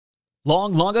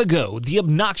Long, long ago, the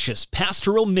obnoxious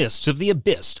pastoral mists of the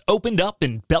abyss opened up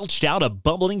and belched out a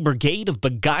bumbling brigade of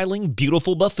beguiling,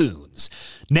 beautiful buffoons.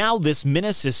 Now this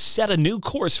menace has set a new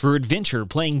course for adventure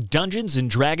playing Dungeons &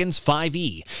 Dragons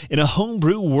 5e in a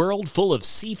homebrew world full of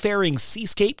seafaring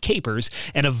seascape capers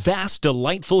and a vast,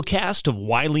 delightful cast of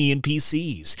wily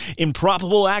NPCs,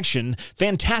 improbable action,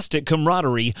 fantastic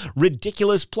camaraderie,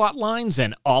 ridiculous plot lines,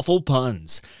 and awful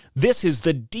puns. This is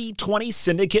the D20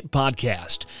 Syndicate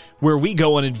podcast, where we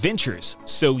go on adventures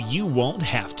so you won't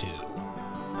have to.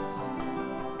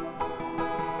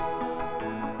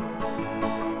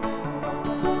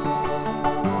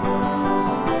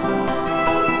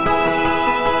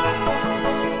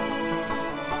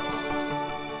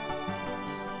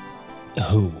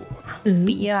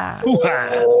 Yeah.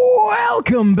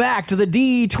 Welcome back to the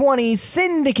D20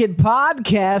 Syndicate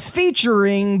podcast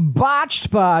featuring Botched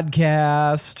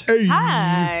podcast. Hey.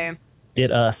 Hi.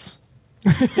 It us.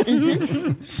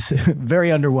 Very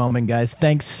underwhelming, guys.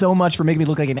 Thanks so much for making me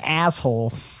look like an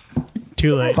asshole.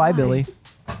 Too late. Bye, Billy.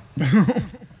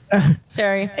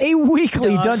 Sorry. A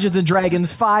weekly Dungeons &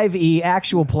 Dragons 5e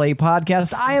actual play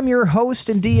podcast. I am your host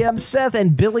and DM, Seth,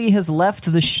 and Billy has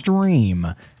left the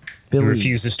stream. Billy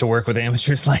refuses to work with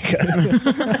amateurs like us.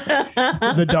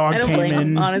 The dog came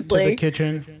in honestly. to the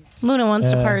kitchen. Luna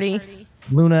wants to party.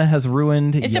 Luna has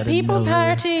ruined It's a people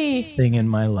party thing in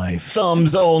my life.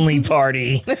 Thumbs only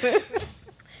party.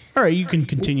 All right, you can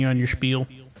continue on your spiel.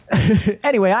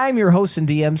 Anyway, I'm your host and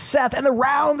DM, Seth, and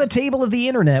around the table of the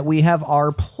internet, we have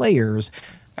our players.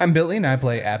 I'm Billy, and I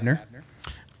play Abner.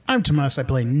 I'm Tomas, I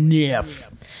play Niff.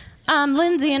 I'm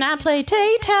Lindsay, and I play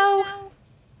Tato.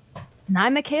 And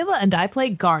I'm Michaela, and I play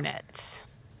Garnet.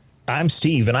 I'm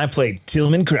Steve, and I play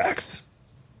Tillman Cracks.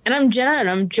 And I'm Jenna, and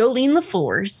I'm Jolene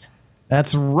LaFours.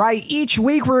 That's right. Each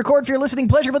week we record for your listening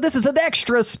pleasure, but this is an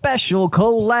extra special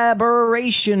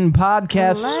collaboration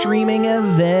podcast streaming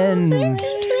event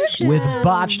with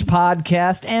Botched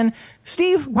Podcast. And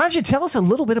Steve, why don't you tell us a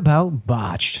little bit about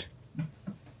Botched?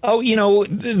 Oh,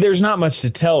 there's not much to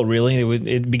tell, really.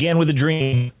 It began with a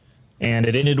dream, and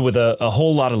it ended with a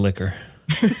whole lot of liquor.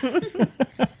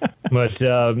 But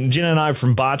Jenna and I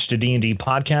from Botched, a D&D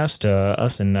podcast,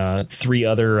 us and three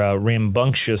other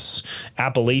rambunctious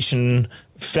Appalachian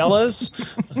fellas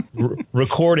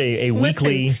record a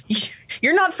weekly...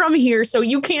 You're not from here, so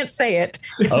you can't say it.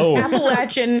 It's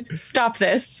Appalachian. Stop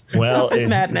this. Well, stop this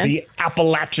madness. The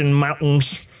Appalachian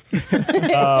Mountains.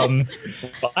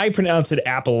 I pronounce it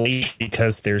Appalachian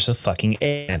because there's a fucking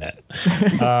A in it.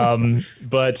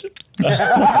 But we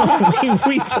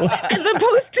as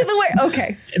opposed to the way.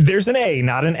 Okay, there's an A,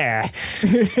 not an A.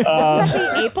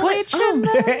 Appalachian.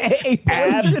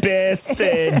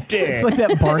 It's like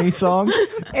that Barney song.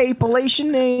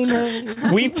 Appalachian name.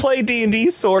 We play D&D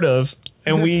sort of,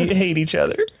 and we hate each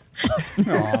other.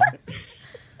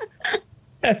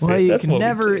 That's well, it. That's what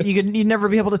you'd never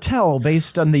be able to tell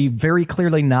based on the very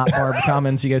clearly not barbed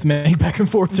comments you guys make back and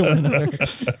forth to one another.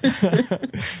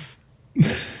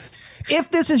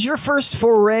 If this is your first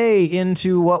foray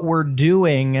into what we're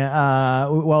doing,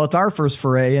 well, it's our first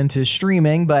foray into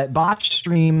streaming, but Botched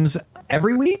streams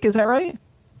every week. Is that right?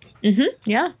 Mm-hmm.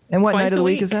 Yeah. And what night of the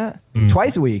week is that?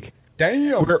 Twice a week.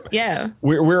 Damn.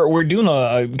 We're doing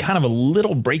a kind of a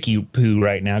little breaky poo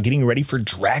right now, getting ready for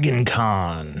Dragon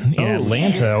Con in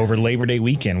Atlanta over Labor Day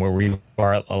weekend, where we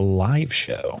are a live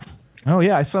show. Oh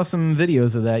yeah, I saw some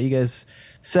videos of that. You guys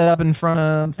set up in front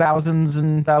of thousands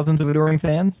and thousands of adoring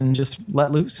fans and just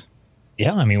let loose.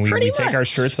 Yeah, I mean we take our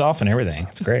shirts off and everything.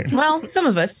 It's great. Well, some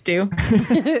of us do.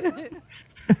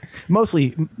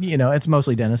 Mostly, it's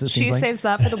mostly Dennis. She saves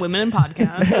that for the women in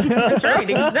podcast. That's right.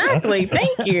 Exactly.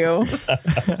 Thank you.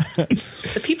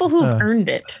 The people who've earned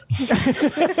it.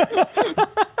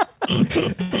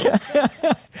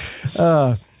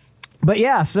 But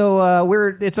yeah, so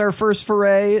it's our first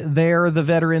foray. They're the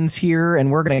veterans here,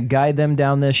 and we're going to guide them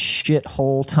down this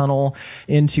shithole tunnel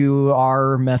into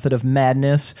our method of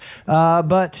madness.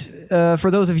 But for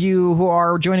those of you who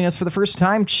are joining us for the first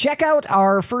time, check out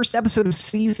our first episode of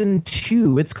Season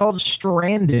 2. It's called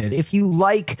Stranded. If you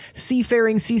like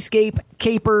seafaring, seascape,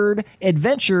 capered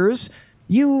adventures,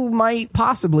 you might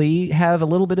possibly have a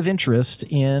little bit of interest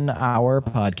in our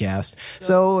podcast.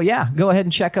 So, yeah, go ahead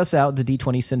and check us out, the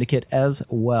D20 Syndicate, as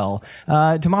well.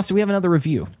 Tomas, do we have another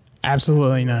review?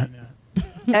 Absolutely not.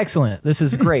 Excellent. This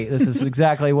is great. This is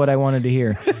exactly what I wanted to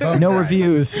hear. No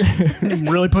reviews.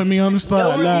 Really put me on the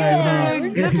spot.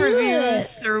 Good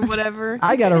reviews or whatever.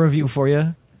 I got a review for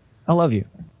you. I love you.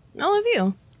 I love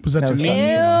you. Was that to me?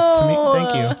 Ew. To me?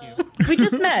 Thank you. We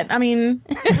just met. I mean,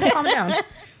 calm down.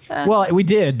 Well, we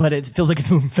did, but it feels like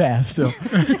it's moving fast. So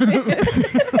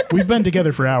We've been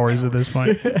together for hours at this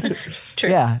point. It's true.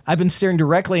 yeah, I've been staring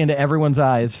directly into everyone's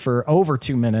eyes for over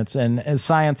 2 minutes, and as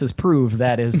science has proved,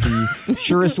 that is the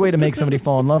surest way to make somebody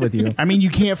fall in love with you. I mean, you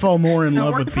can't fall more in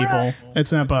love work with for people. us.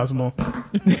 It's not possible.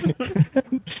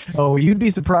 Oh, you'd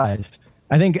be surprised.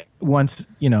 I think once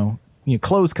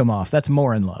clothes come off, that's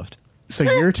more in love. So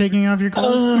you're taking off your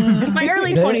clothes? My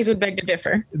early 20s would beg to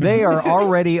differ. They are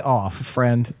already off,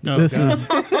 friend. Oh, this God. is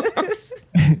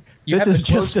You this have is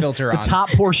the clothes just filter the on. top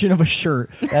portion of a shirt.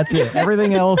 That's it.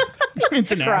 Everything else,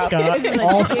 It's an ascot. This is a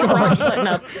All chicken bra stars. button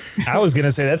up. I was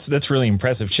gonna say that's really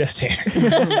impressive chest hair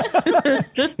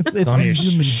it's on your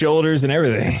shoulders and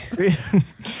everything.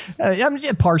 I'm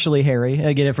just partially hairy.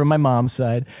 I get it from my mom's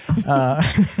side.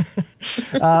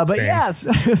 But Same.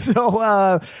 yes,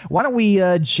 so why don't we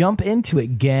jump into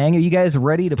it, gang? Are you guys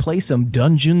ready to play some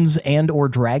Dungeons and or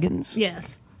Dragons?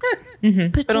 Yes.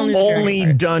 But only,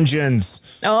 Only dungeons.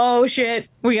 Oh shit.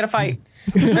 We gotta fight.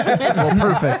 Well,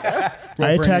 perfect.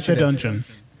 I attack the initiative. dungeon.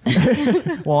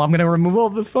 Well, I'm gonna remove all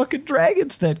the fucking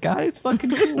dragons then, guys. Fucking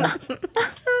cool.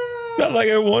 Not like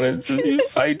I wanted to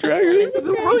fight dragons. It was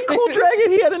a really cool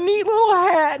dragon. He had a neat little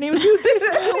hat, and he was gonna say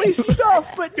some silly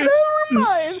stuff, but never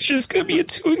It's mind. just gonna be a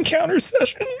 2 encounter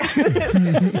session.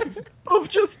 Of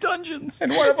just dungeons.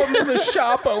 And one of them is a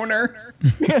shop owner.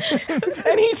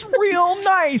 And he's real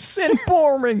nice and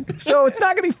boring, so it's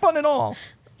not gonna be fun at all.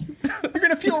 You're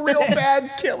gonna feel real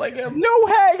bad killing him. No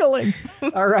haggling.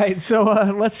 All right, so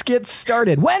let's get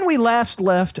started. When we last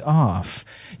left off,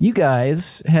 you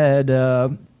guys had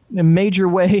made your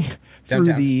way through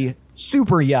Downtown. the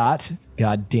super yacht.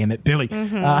 God damn it, Billy.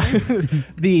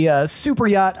 The super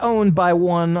yacht owned by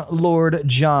one Lord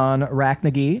John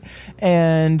Racknagy,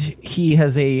 and he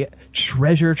has a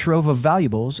treasure trove of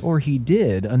valuables, or he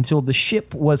did, until the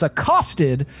ship was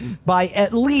accosted by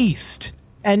at least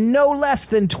and no less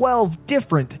than 12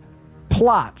 different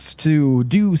plots to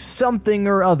do something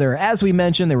or other. As we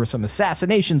mentioned, there were some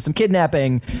assassinations, some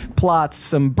kidnapping plots,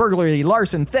 some burglary,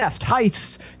 larceny, theft,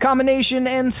 heists, combination,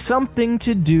 and something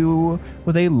to do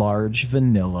with a large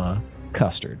vanilla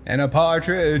custard. And a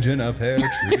partridge in a pear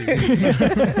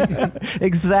tree.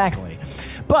 Exactly.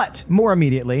 But more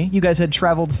immediately, you guys had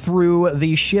traveled through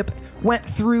the ship, went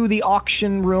through the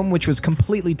auction room, which was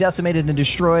completely decimated and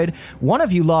destroyed. One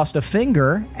of you lost a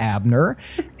finger, Abner,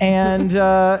 and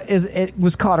it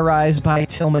was cauterized by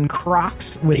Tillman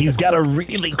Crocs with He's got a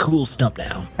really cool stump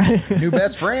now. New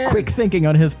best friend. quick thinking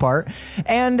on his part.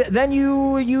 And then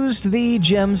you used the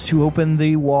gems to open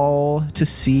the wall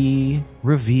to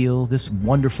reveal this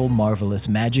wonderful, marvelous,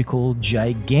 magical,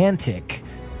 gigantic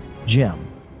gem.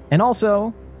 And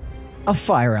also a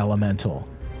fire elemental.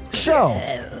 So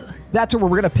that's where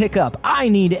we're going to pick up. I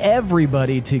need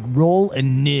everybody to roll a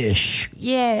niche.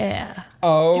 Yeah.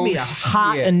 Oh, Give me a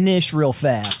hot shit. niche real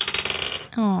fast.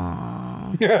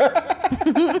 Oh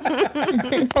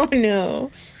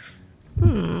no.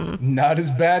 Not as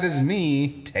bad as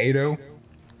me, Tato.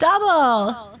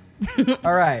 Double.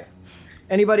 All right.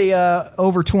 Anybody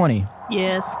over 20?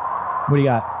 Yes. What do you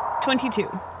got? 22.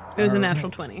 It was a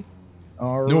natural 20.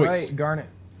 All Nice. right, Garnet.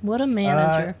 What a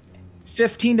manager.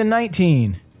 15 to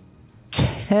 19.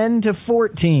 10 to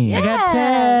 14. I got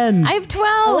 10. I have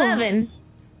 12. 11.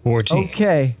 14.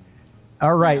 Okay.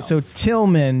 All right. So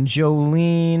Tillman,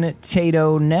 Jolene,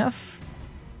 Tato, Neff.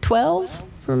 12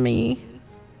 for me.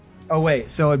 Oh, wait.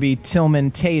 So it'd be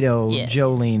Tillman, Tato, Yes.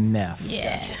 Jolene, Neff.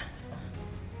 Yeah.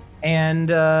 And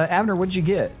Abner, what'd you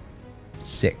get?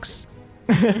 6.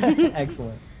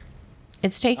 Excellent.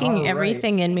 It's taking All right.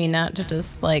 everything in me not to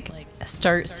just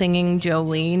start singing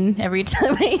Jolene every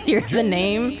time I hear the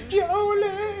name.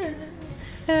 Jolene.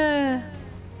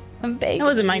 I'm begging. That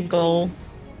wasn't my goal.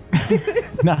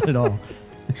 Not at all.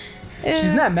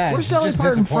 She's not mad. Where's She's Dolly just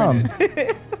Parton from?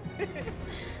 disappointed.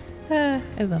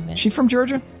 I love it. She from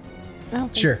Georgia? I don't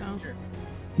think Sure. so.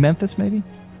 Memphis, maybe?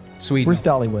 Sweden. Where's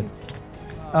Dollywood?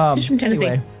 She's from Tennessee.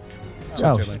 Anyway.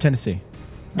 Switzerland. Tennessee.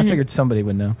 I figured somebody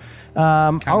would know.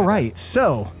 All right.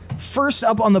 So, first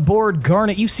up on the board,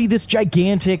 Garnet, you see this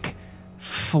gigantic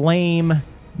flame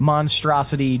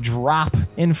monstrosity drop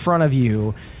in front of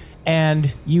you,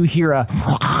 and you hear a.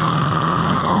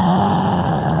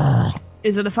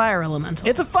 Is it a fire elemental?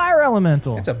 It's a fire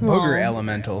elemental. It's a booger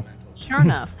elemental. Sure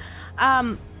enough.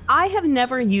 I have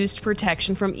never used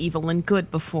protection from evil and good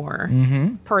before,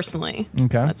 personally.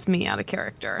 Okay. That's me out of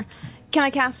character. Can I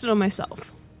cast it on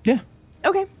myself? Yeah.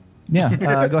 Okay. Yeah.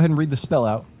 Go ahead and read the spell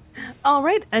out. All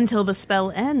right, until the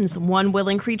spell ends, one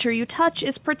willing creature you touch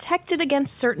is protected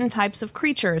against certain types of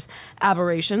creatures,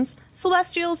 aberrations,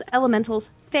 celestials,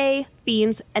 elementals, fae,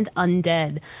 fiends, and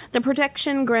undead. The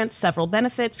protection grants several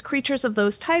benefits. Creatures of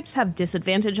those types have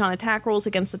disadvantage on attack rolls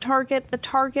against the target. The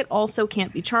target also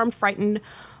can't be charmed, frightened,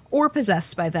 or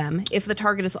possessed by them. If the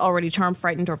target is already charmed,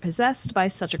 frightened, or possessed by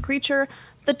such a creature,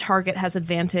 the target has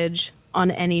advantage on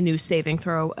any new saving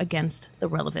throw against the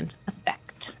relevant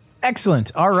effect.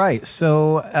 Excellent. All right.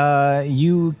 So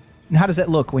how does that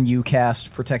look when you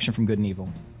cast Protection from Good and Evil?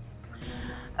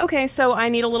 Okay, so I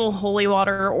need a little holy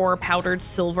water or powdered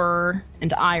silver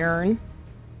and iron.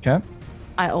 Okay.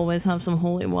 I always have some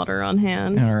holy water on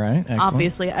hand. All right. Excellent.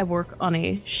 Obviously, I work on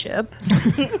a ship.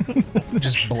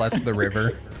 Just bless the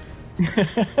river.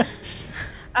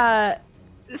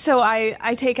 So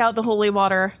I take out the holy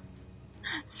water,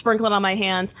 sprinkle it on my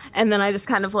hands, and then I just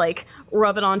kind of like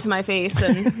rub it onto my face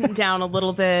and down a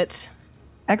little bit.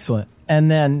 Excellent. And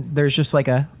then there's just like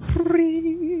a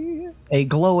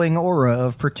glowing aura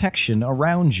of protection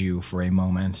around you for a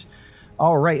moment.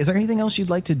 All right. Is there anything else you'd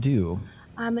like to do?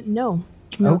 No.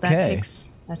 Okay.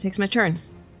 That takes my turn.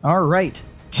 All right.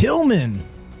 Tillman,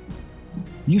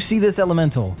 you see this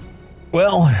elemental.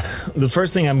 Well, the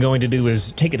first thing I'm going to do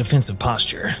is take a defensive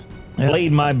posture,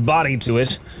 blade my body to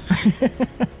it,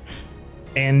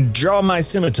 and draw my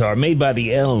scimitar made by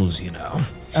the elves, you know.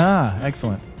 Ah,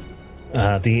 excellent.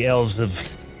 The elves of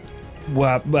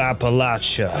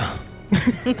Appalachia.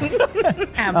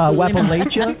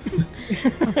 Appalachia?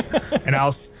 And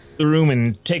I'll the room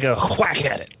and take a whack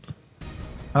at it.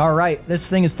 All right. This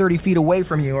thing is 30 feet away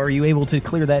from you. Are you able to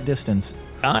clear that distance?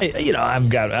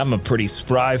 I'm a pretty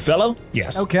spry fellow.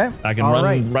 Yes. Okay. I can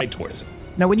run right towards it.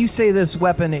 Now, when you say this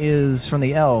weapon is from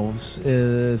the elves,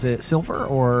 is it silver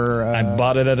or... I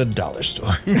bought it at a dollar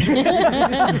store.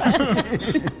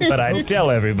 But I tell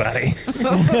everybody.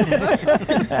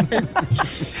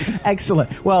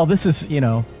 Excellent. Well, this is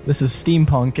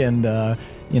steampunk and,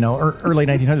 early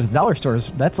 1900s dollar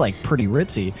stores. That's like pretty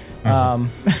ritzy.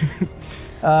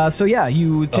 So yeah,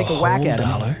 you take a whack at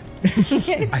 $1.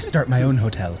 I start my own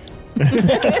hotel. It's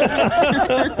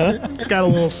got a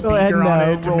little speaker on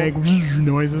it to make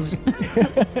noises. Go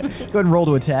ahead and roll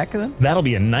to attack then. That'll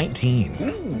be a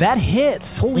 19. That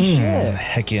hits. Holy shit.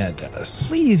 Heck yeah, it does.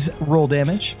 Please roll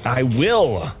damage. I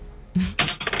will.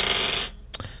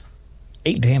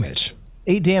 8 damage.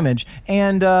 8 damage.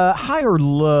 And high or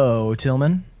low,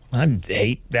 Tillman? I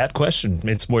hate that question.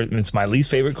 It's my least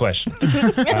favorite question.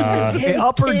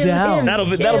 Up or down?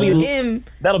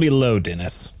 That'll be low,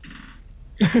 Dennis.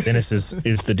 Dennis is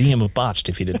the DM of Botched,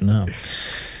 if you didn't know.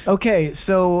 Okay,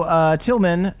 so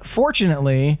Tillman,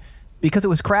 fortunately, because it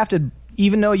was crafted,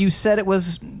 even though you said it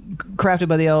was crafted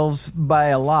by the elves by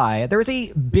a lie, there is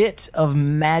a bit of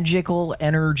magical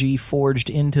energy forged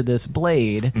into this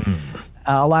blade,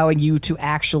 allowing you to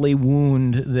actually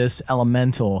wound this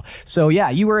elemental. So yeah,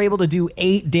 you were able to do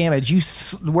 8 damage.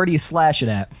 Where do you slash it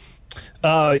at?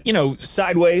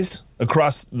 Sideways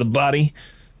across the body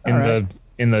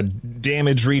in the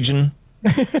damage region.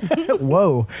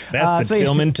 Whoa. That's the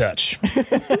Tillman touch.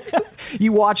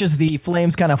 You watch as the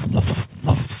flames kind of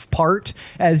part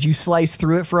as you slice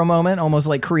through it for a moment, almost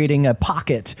like creating a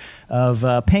pocket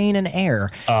of pain and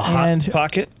air. A hot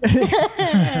pocket?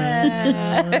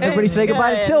 Everybody say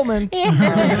goodbye to Tillman.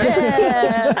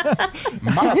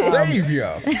 My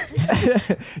savior.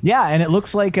 Yeah, and it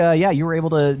looks like, you were able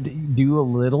to do a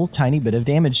little tiny bit of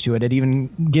damage to it. It even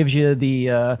gives you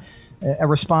a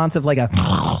response of like a...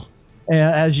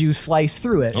 as you slice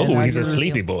through it. Oh, he's a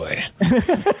sleepy boy.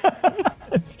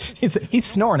 he's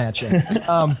snoring at you.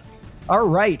 All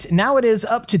right, now it is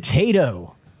up to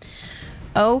Tato.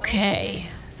 Okay,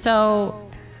 so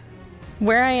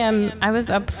where I am, I was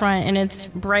up front, and it's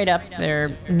right up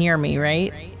there near me,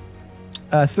 right?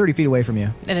 It's 30 feet away from you.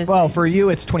 It is. Well, for you,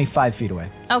 it's 25 feet away.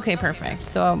 Okay, perfect.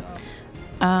 So,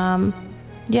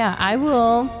 I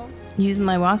will use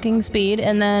my walking speed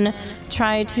and then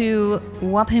try to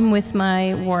whop him with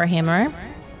my warhammer.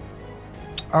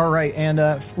 All right, and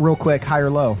real quick, high or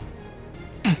low?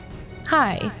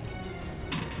 High.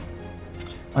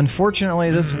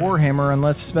 Unfortunately, this warhammer,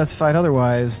 unless specified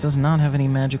otherwise, does not have any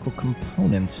magical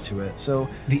components to it. So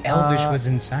The elvish was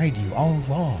inside you all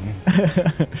along.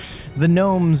 the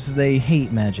gnomes, they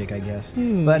hate magic, I guess.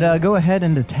 But go ahead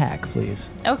and attack, please.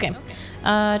 Okay.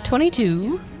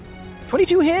 22.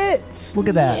 22 hits! Look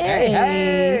at that.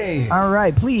 Hey! All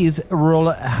right, please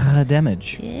roll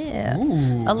damage. Yeah.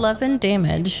 Ooh. 11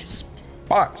 damage.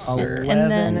 Boxer.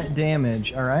 11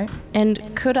 damage, all right?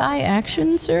 And could I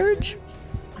action surge?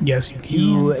 Yes, you can.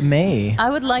 You may. I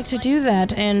would like to do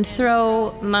that and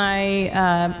throw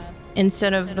my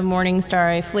instead of the Morning Star,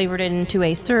 I flavored it into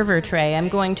a server tray. I'm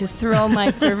going to throw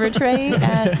my server tray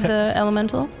at the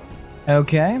elemental.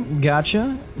 Okay,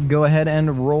 gotcha. Go ahead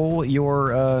and roll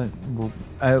your.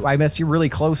 I guess you're really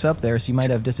close up there, so you might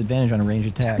have disadvantage on a ranged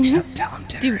attack. Tell him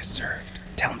dinner is served.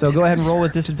 Tell him So go dinner ahead is and roll with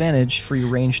served. disadvantage for your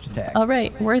ranged attack. All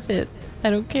right, worth it. I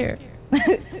don't care.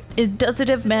 Does it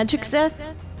have magic, Seth?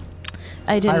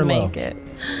 I High or didn't low? make it.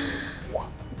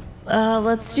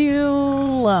 Let's do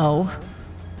low.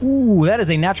 Ooh, that is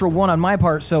a natural 1 on my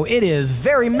part, so it is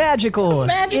very magical.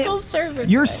 Magical server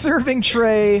Your tray. serving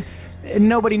tray,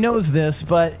 nobody knows this,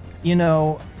 but, you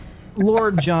know,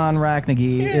 Lord John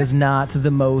Racknagy is not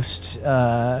the most,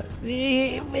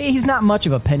 he's not much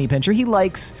of a penny pincher. He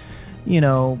likes, you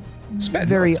know, Spend,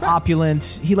 very not spend.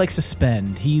 opulent. He likes to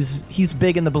spend. He's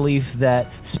big in the belief that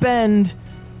spend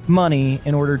money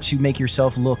in order to make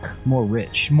yourself look more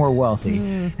rich, more wealthy.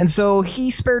 And so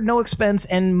he spared no expense,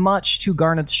 and much to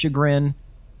Garnet's chagrin,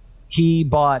 he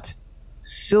bought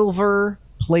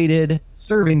silver-plated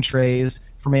serving trays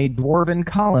from a dwarven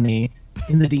colony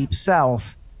in the deep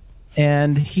south,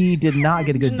 and he did not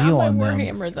get a good deal on them.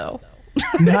 Warhammer, though.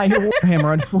 Not your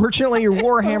Warhammer. Unfortunately, your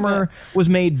Warhammer was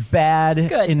made bad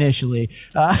initially.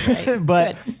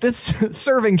 But this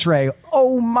serving tray,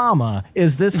 oh mama,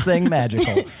 is this thing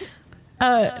magical?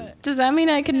 Does that mean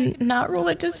I can not roll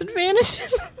at disadvantage?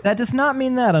 That does not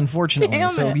mean that, unfortunately.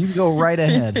 Damn So it. you go right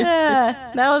ahead.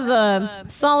 That was a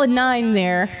solid 9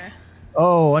 there.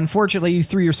 Oh, unfortunately, you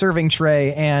threw your serving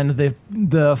tray, and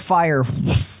the fire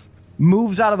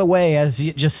moves out of the way as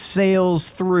it just sails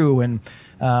through and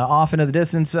off into the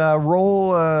distance.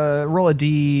 Roll a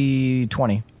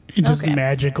d20. It just Okay.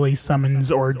 magically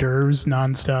summons hors d'oeuvres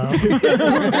nonstop.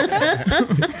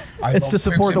 It's to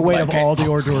support the weight of all the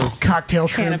hors d'oeuvres. Cocktail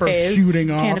shrimp are Canapes.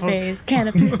 shooting off.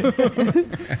 Canapes.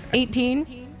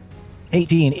 18.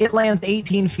 18. It lands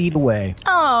 18 feet away.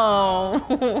 Oh.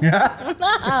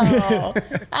 No.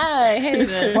 I hate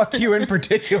it. Fuck you in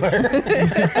particular.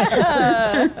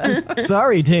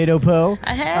 Sorry, Tato Po.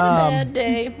 I had a bad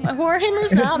day. My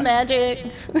Warhammer's not magic.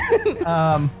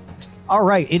 All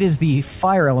right, it is the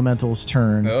fire elemental's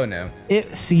turn. Oh no.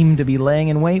 It seemed to be laying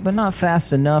in wait, but not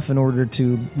fast enough in order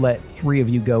to let 3 of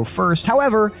you go first.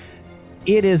 However,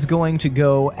 it is going to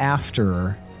go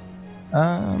after.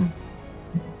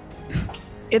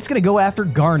 It's going to go after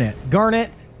Garnet. Garnet,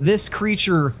 this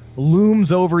creature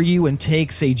looms over you and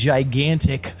takes a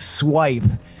gigantic swipe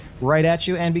right at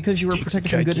you. And because you were Takes a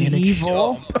protected from good and gigantic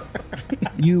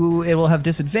evil, it will have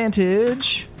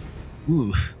disadvantage.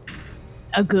 Oof.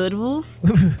 A good wolf?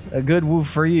 A good move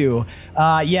for you.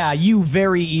 Yeah, you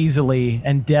very easily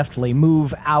and deftly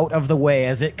move out of the way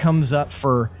as it comes up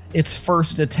for its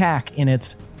first attack in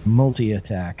its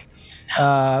multi-attack.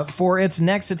 For its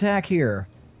next attack here.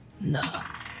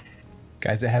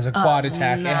 Guys, it has a quad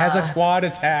attack. It has a quad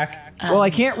attack. Well,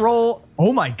 I can't roll.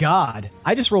 Oh my god.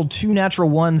 I just rolled 2 natural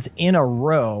 1s in a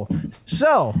row.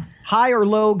 So, high or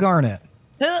low, Garnet?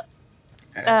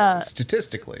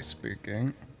 Statistically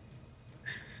speaking.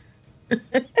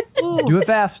 Do it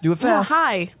fast. Do it fast.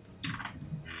 Hi.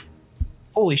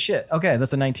 Holy shit. Okay,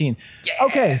 that's a 19.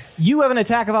 Okay, you have an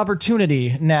attack of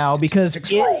opportunity now because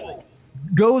it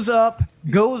goes up,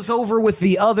 goes over with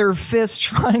the other fist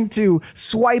trying to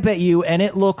swipe at you, and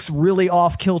it looks really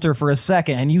off kilter for a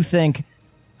second, and you think,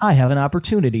 I have an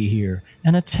opportunity here.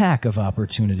 An attack of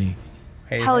opportunity.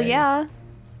 Hey, Hell hey. yeah.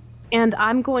 And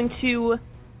I'm going to...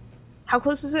 How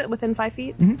close is it? Within 5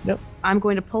 feet? Yep. I'm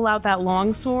going to pull out that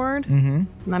long sword, and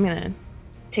I'm going to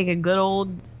take a good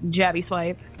old jabby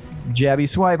swipe. Jabby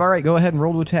swipe. All right, go ahead and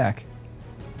roll to attack.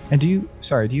 And do you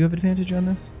have advantage on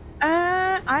this?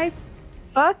 I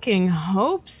fucking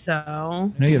hope so.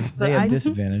 I know they But have I-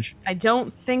 disadvantage. I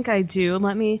don't think I do.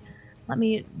 Let me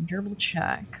double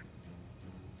check.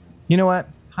 You know what?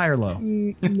 High or low?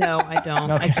 No, I don't.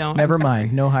 I don't. Never I'm sorry.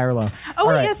 mind. No high or low. Oh,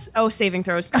 All right. yes. Oh, saving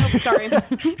throws. Oh, sorry.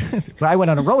 I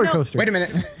went on a roller coaster. Wait a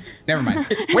minute. Never mind.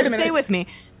 Wait a minute. Stay with me.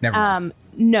 Never mind.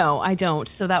 No, I don't.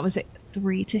 So that was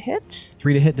 3 to hit.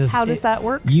 3 to hit. How does that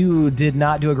work? You did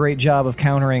not do a great job of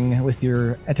countering with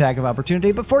your attack of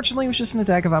opportunity, but fortunately it was just an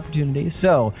attack of opportunity.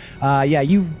 So, yeah,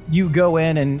 you go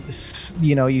in and,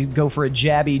 you go for a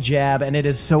jabby jab, and it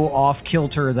is so off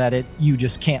kilter that you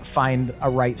just can't find a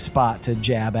right spot to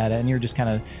jab at it, and you're just kind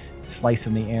of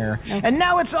slicing the air. Okay. And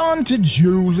now it's on to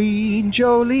Jolene.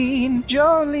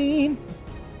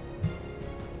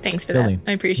 Thanks for that. Jolene.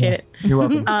 I appreciate it. You're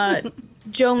welcome.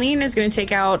 Jolene is going to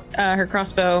take out her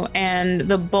crossbow and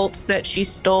the bolts that she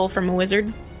stole from a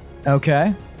wizard.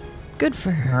 Okay. Good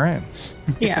for her. All right.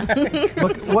 Yeah.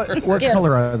 What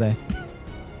color are they?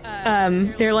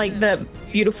 They're like the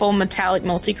beautiful metallic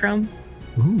multichrome.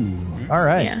 Ooh. All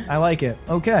right. Yeah. I like it.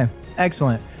 Okay.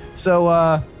 Excellent.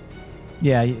 So,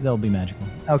 yeah, they'll be magical.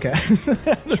 Okay.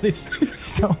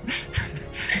 So,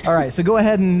 all right. So go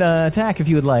ahead and attack if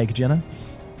you would like, Jenna.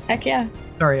 Heck yeah.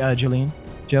 Sorry, Jolene.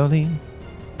 Jolene.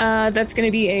 That's going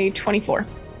to be a 24.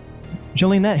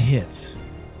 Jolene, that hits.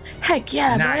 Heck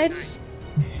yeah, Nice.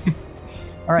 bud.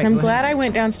 All right. I'm go glad ahead. I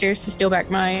went downstairs to steal back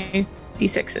my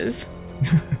D6s.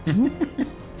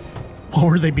 What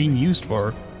were they being used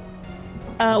for?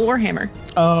 Warhammer.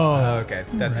 Oh, Okay,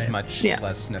 that's much Yeah.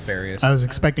 less nefarious. I was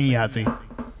expecting Yahtzee.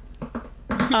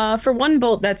 For one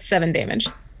bolt, that's 7 damage.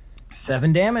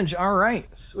 7 damage. All right.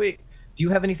 Sweet. Do you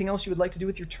have anything else you would like to do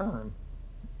with your turn?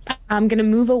 I'm going to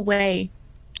move away.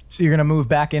 So you're going to move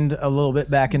back into a little bit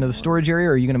back into the storage area,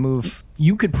 or are you going to move?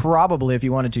 You could probably, if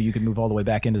you wanted to, you could move all the way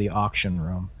back into the auction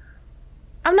room.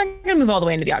 I'm not going to move all the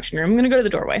way into the auction room. I'm going to go to the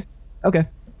doorway. Okay.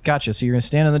 Gotcha. So you're going to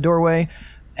stand in the doorway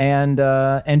and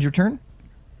end your turn?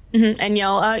 And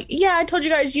yell, yeah, I told you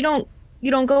guys you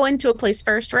don't go into a place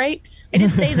first, right? I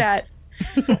did say that.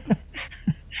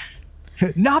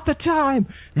 Not the time.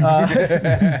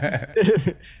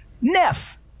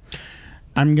 Neff.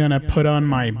 I'm going to put on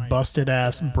my busted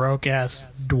ass, broke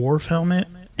ass dwarf helmet,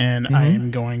 and I am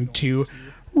going to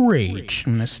rage.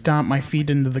 I'm going to stomp my feet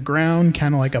into the ground,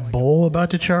 kind of like a bull about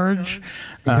to charge.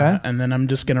 Okay. And then I'm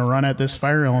just going to run at this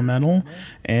fire elemental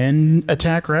and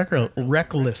attack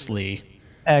recklessly.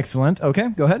 Excellent. Okay,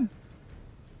 go ahead.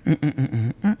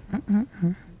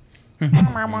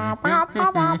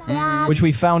 Which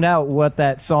we found out what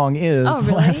that song is Oh,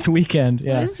 really? last weekend.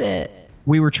 Yeah. What is it?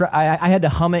 We were I had to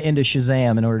hum it into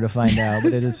Shazam in order to find out,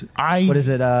 but it is what is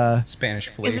it? Spanish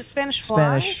flea. Is it Spanish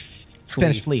fly?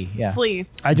 Spanish flea. Yeah. Flea.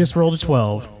 I just rolled a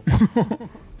 12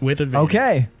 with advantage.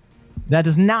 Okay. That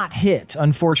does not hit,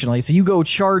 unfortunately. So you go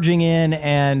charging in,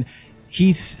 and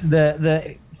he's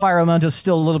the fire elemental is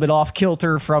still a little bit off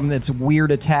kilter from its weird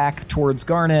attack towards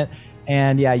Garnet,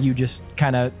 and yeah, you just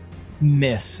kind of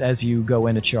miss as you go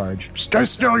into charge. Stay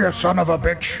still, you son of a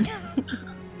bitch.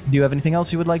 Do you have anything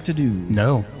else you would like to do?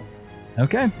 No.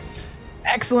 Okay.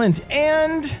 Excellent.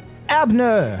 And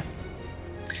Abner.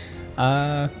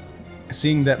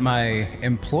 Seeing that my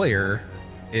employer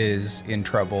is in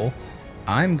trouble,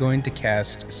 I'm going to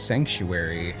cast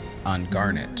Sanctuary on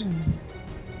Garnet.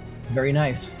 Very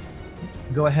nice.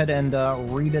 Go ahead and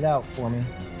read it out for me.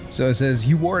 So it says,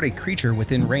 you ward a creature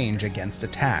within range against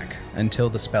attack. Until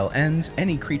the spell ends,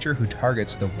 any creature who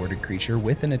targets the warded creature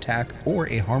with an attack or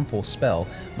a harmful spell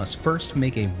must first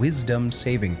make a wisdom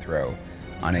saving throw.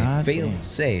 On a failed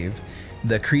save,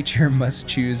 the creature must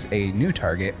choose a new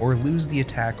target or lose the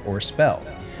attack or spell.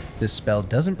 This spell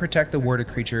doesn't protect the warded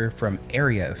creature from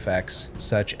area effects,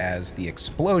 such as the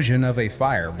explosion of a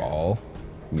fireball.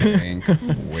 Wink,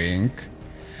 wink.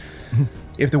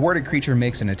 If the warded creature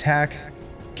makes an attack,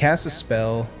 cast a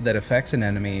spell that affects an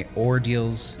enemy, or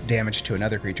deals damage to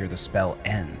another creature, the spell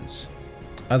ends.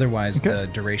 Otherwise, the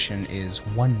duration is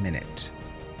 1 minute.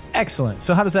 Excellent.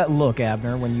 So how does that look,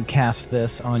 Abner, when you cast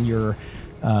this on your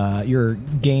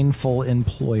gainful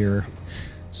employer?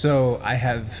 So I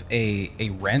have a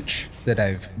wrench that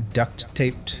I've duct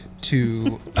taped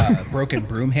to a broken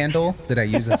broom handle that I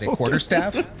use as a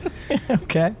quarterstaff.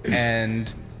 Okay.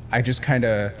 And I just kind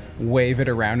of wave it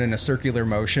around in a circular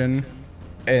motion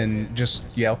and just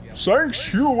yell,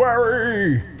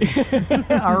 Sanctuary!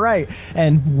 All right.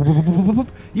 And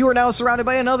you are now surrounded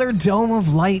by another dome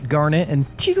of light, Garnet, and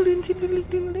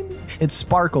it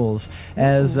sparkles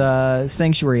as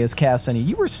Sanctuary is cast on you.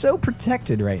 You are so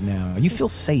protected right now. You feel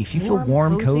safe. You feel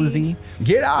warm, cozy.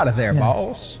 Get out of there,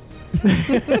 boss.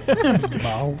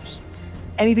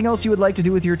 Anything else you would like to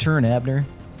do with your turn, Abner?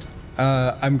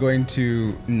 I'm going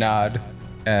to nod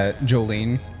at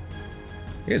Jolene.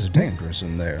 It's dangerous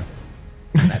in there.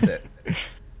 And that's it.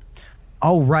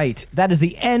 All right. That is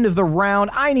the end of the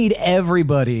round. I need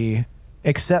everybody,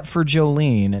 except for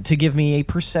Jolene, to give me a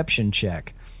perception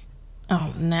check.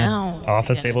 Oh, now. Off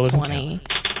the table doesn't 20.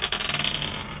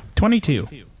 22.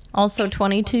 Also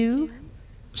 22.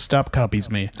 Stop copies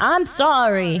me. I'm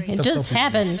sorry. It just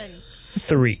happened.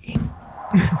 3.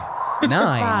 9.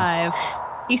 5.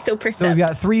 He's so So we've perceptive.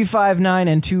 got 3, 5, 9,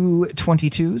 and 2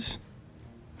 22s.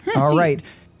 All right.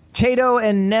 Tato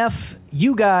and Neff,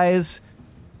 you guys,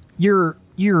 you're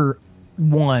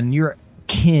one. You're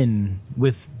kin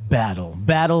with Battle.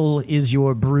 Battle is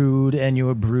your brood, and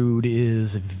your brood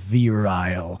is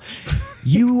virile.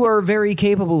 You are very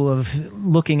capable of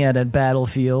looking at a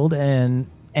battlefield and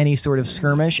any sort of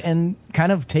skirmish and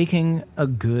kind of taking a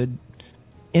good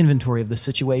inventory of the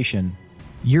situation.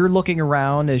 You're looking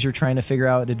around as you're trying to figure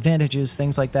out advantages,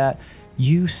 things like that.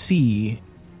 You see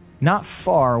not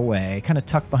far away, kind of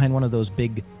tucked behind one of those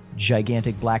big,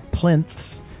 gigantic black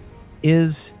plinths,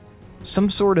 is some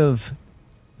sort of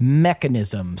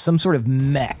mechanism, some sort of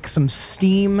mech, some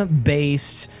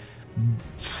steam-based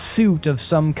suit of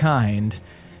some kind.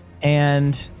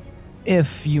 And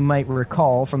if you might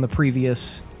recall from the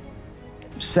previous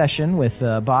session with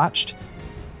Botched,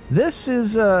 this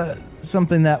is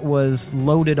something that was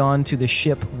loaded onto the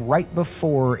ship right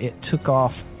before it took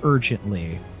off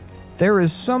urgently. There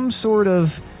is some sort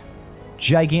of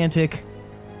gigantic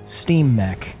steam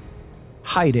mech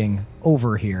hiding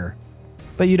over here,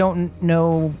 but you don't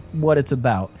know what it's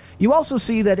about. You also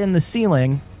see that in the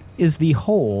ceiling is the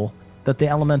hole that the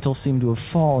elementals seem to have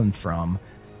fallen from.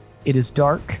 It is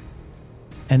dark,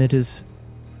 and it is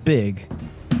big,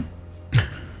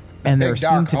 and there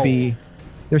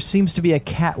seems to be a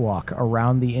catwalk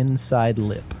around the inside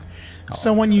lip.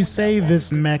 So when you say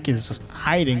this mech is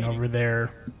hiding over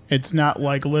there, it's not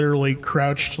like literally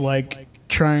crouched, like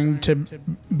trying to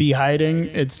be hiding.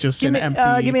 It's just Give me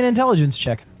an intelligence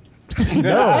check.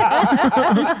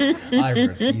 I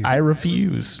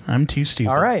refuse. I'm too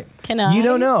stupid. All right. Can I? You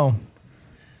don't know.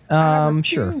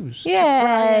 Sure.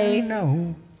 Yay.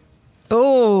 No.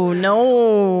 Oh,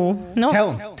 no. No.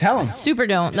 Tell him. Super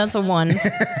don't. That's a 1.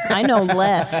 I know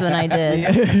less than I did.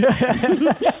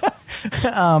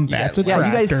 That's a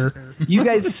tractor. You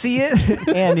guys see it,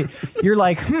 and you're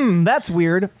like, that's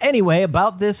weird. Anyway,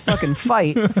 about this fucking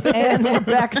fight, and we're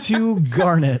back to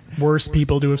Garnet. Worst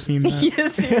people to have seen that. Yeah,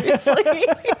 seriously.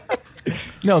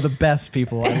 No, the best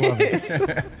people. I love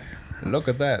it. Look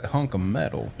at that hunk of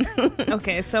metal.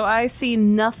 Okay, so I see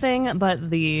nothing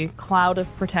but the cloud of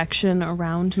protection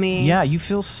around me. Yeah, you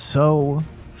feel so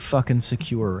fucking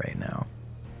secure right now.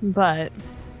 But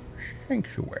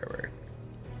Sanctuary.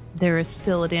 there is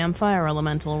still a damn fire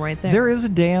elemental right there. There is a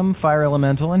damn fire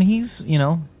elemental, and he's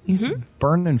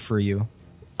burning for you.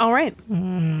 All right.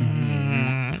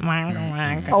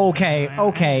 Okay.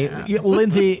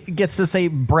 Lindsay gets to say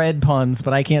bread puns,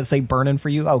 but I can't say burning for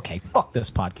you. Okay, fuck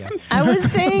this podcast. I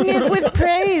was saying it with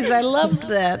praise. I loved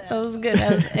that. That was good.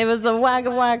 It was a waka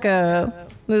waka.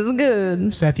 It was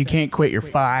good. Seth, you can't quit. You're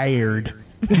fired.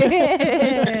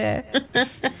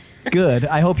 Good.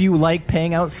 I hope you like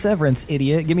paying out severance,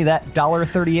 idiot. Give me that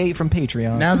 $1.38 from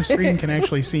Patreon. Now the stream can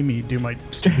actually see me do my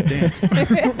stupid dance.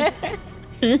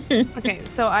 Okay,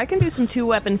 so I can do some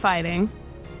 2-weapon fighting.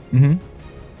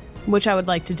 Which I would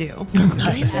like to do.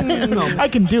 Nice. I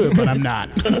can do it, but I'm not.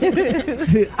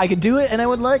 I could do it, and I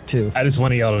would like to. I just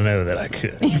wanted y'all to know that I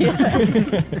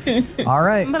could. All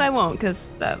right. But I won't, because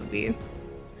that would be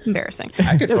embarrassing.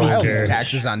 I could file these cares?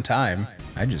 taxes on time.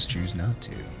 I just choose not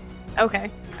to.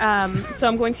 Okay. So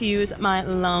I'm going to use my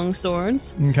long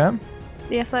swords. Okay.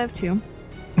 Yes, I have 2.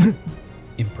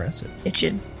 Impressive.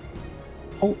 Itching.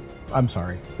 Oh, I'm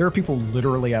sorry. There are people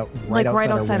literally out right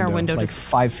outside our window, like just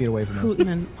 5 feet away from us. Hooting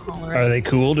and hollering. Are they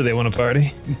cool? Do they want to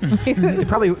party? They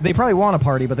probably want to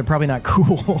party, but they're probably not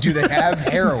cool. Do they have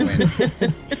heroin?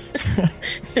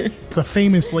 It's a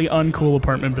famously uncool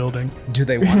apartment building. Do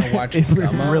they want to watch It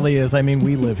Gummo? really is. I mean,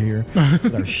 we live here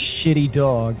with our shitty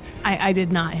dog. I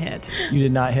did not hit. You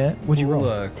did not hit? What'd you roll?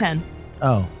 Look, 10.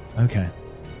 Oh, okay.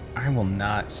 I will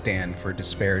not stand for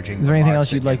disparaging. Is there anything remarks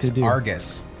else you'd like to against do?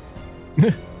 Argus.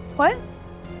 What?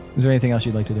 Is there anything else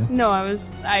you'd like to do? No,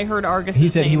 I heard Argus. He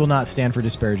said he will not stand for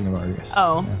disparaging of Argus.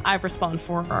 Oh, I respond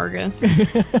for Argus.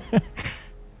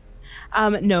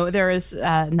 No, there is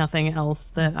nothing else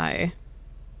that I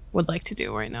would like to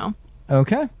do right now.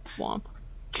 Okay. Womp.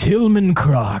 Tillman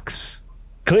Crocs.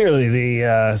 Clearly,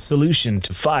 the solution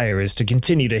to fire is to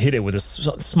continue to hit it with a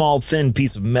small, thin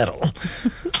piece of metal.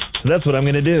 So that's what I'm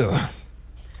going to do.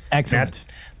 Excellent.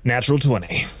 Natural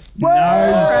 20. All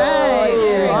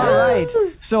right.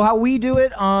 So how we do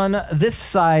it on this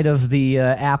side of the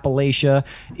Appalachia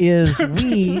is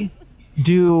we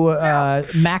do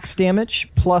max damage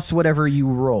plus whatever you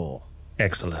roll.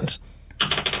 Excellent.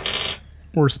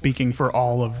 We're speaking for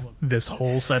all of this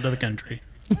whole side of the country.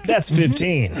 That's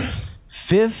 15.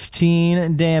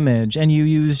 15 damage. And you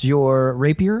used your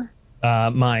rapier?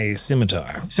 My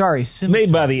scimitar. Sorry, scimitar.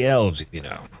 Made by the elves, you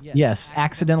know. Yes,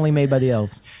 accidentally made by the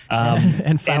elves.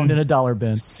 And found in a dollar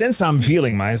bin. Since I'm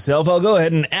feeling myself, I'll go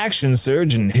ahead and action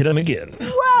surge and hit him again.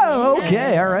 Whoa,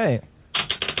 okay, all right.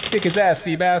 Kick his ass,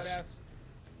 Seabass.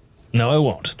 No, I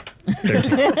won't.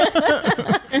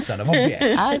 13. Son of a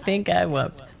bitch. I think I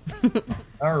will.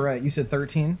 All right, you said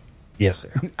 13? Yes,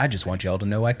 sir. I just want y'all to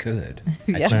know I could.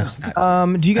 I Yeah. choose not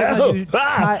to. Do you guys want to do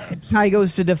Ah! Ty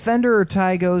goes to defender or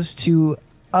Ty goes to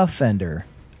offender?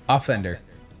 Offender.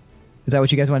 Is that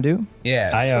what you guys want to do? Yeah.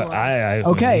 I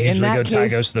Okay, in usually that go tie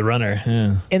case- goes to the runner.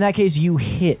 Yeah. In that case, you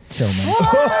hit Tillman.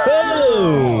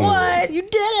 What? You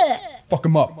did it! Fuck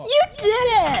him up. You did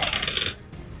it!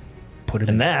 Put it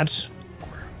And that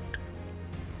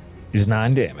is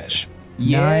 9 damage. 9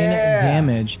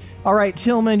 damage. All right,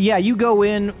 Tillman. Yeah, you go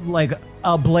in like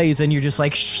ablaze, and you're just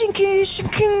like shinky,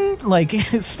 shinking, like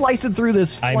slicing through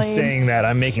this flame. I'm saying that.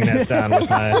 I'm making that sound with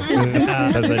my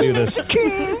mouth as I do this.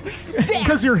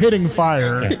 Because you're hitting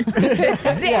fire.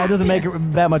 Yeah, it doesn't make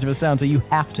that much of a sound, so you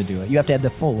have to do it. You have to add the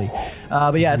Foley.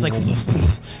 But yeah, it's like,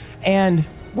 and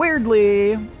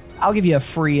weirdly, I'll give you a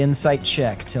free insight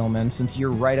check, Tillman, since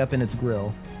you're right up in its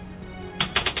grill.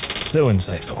 So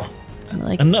insightful.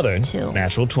 Like Another Till.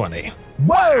 natural 20.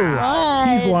 Whoa!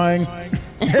 He's lying.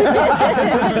 I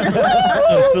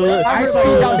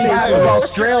speak on behalf of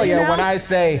Australia when I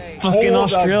say, Fucking hold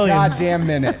Australians. a goddamn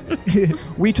minute.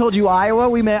 We told you Iowa,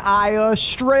 we meant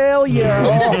Australia.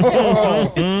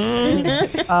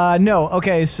 No,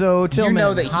 okay, so Tillman,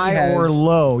 know that he high has- or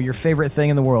low, your favorite thing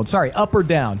in the world. Sorry, up or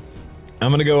down?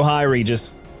 I'm going to go high,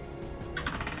 Regis.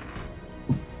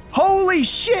 Holy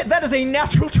shit, that is a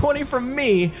natural 20 from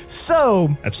me.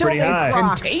 So That's pretty Tillman high.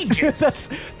 Crocs. Contagious.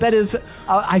 that is,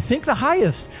 I think, the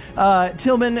highest.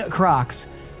 Tillman Crocs,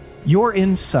 your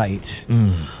insight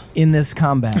in this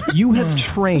combat. You have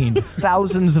trained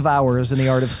thousands of hours in the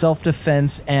art of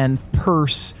self-defense and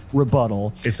purse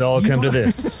rebuttal. It's all come to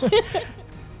this.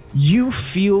 You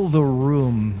feel the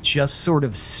room just sort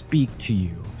of speak to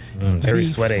you. Very The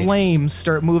sweaty. flames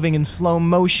start moving in slow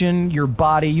motion. Your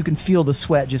body, you can feel the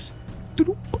sweat just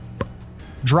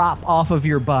drop off of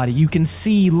your body. You can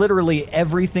see literally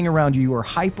everything around you. You are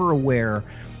hyper aware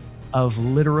of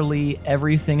literally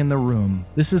everything in the room.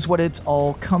 This is what it's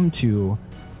all come to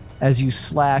as you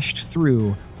slashed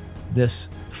through this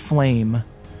flame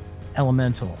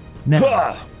elemental.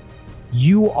 Now,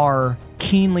 you are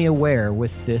keenly aware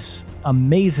with this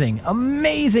amazing,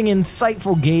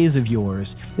 insightful gaze of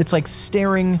yours. It's like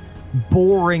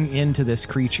boring into this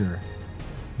creature.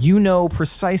 You know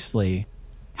precisely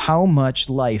how much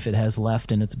life it has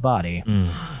left in its body.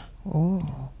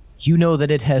 You know that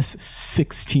it has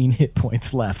 16 hit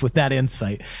points left with that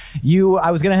insight. I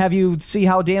was going to have you see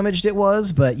how damaged it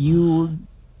was, but you,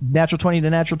 natural 20 to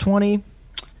natural 20,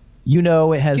 you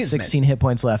know it has Kismet. 16 hit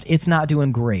points left. It's not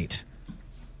doing great.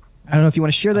 I don't know if you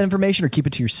want to share that information or keep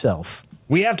it to yourself.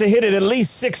 We have to hit it at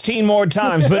least 16 more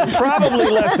times, but probably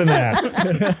less than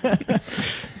that.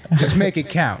 Just make it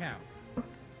count.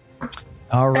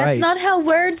 All right. That's not how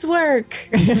words work.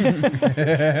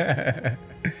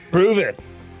 Prove it.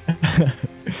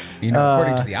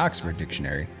 According to the Oxford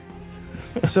Dictionary.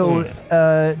 So,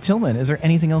 Tillman, is there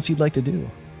anything else you'd like to do?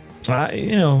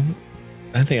 I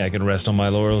think I can rest on my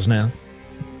laurels now.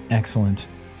 Excellent.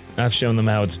 I've shown them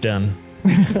how it's done.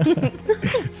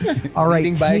 All right,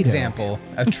 Leading by Tato. example,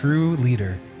 a true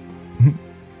leader.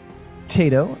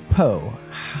 Tato, Poe,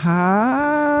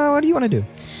 what do you want to do?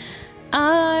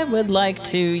 I would like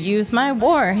to use my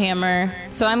warhammer.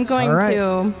 So I'm going All right.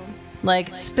 to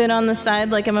like spin on the side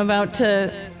like I'm about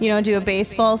to, do a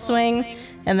baseball swing,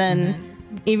 and then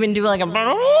even do like a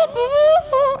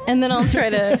and then I'll try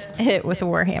to hit with a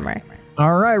warhammer.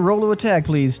 All right, roll to attack,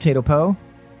 please, Tato Poe.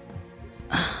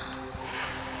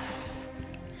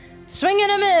 Swing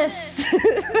and a miss.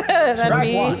 That'd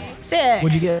be 6.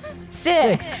 What'd you get?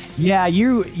 6. Yeah,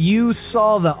 you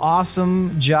saw the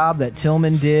awesome job that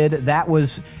Tillman did.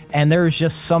 And there's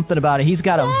just something about it. He's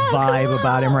got a vibe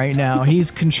about him right now.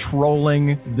 He's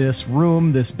controlling this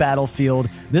room, this battlefield,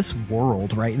 this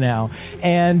world right now.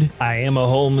 And I am a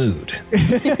whole mood.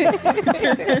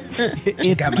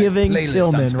 it's out my giving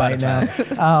playlist on Tillman right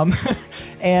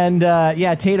now.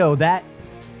 Yeah, Tato, that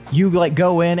you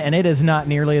go in and it is not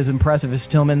nearly as impressive as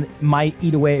Tillman. Might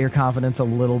eat away at your confidence a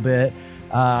little bit.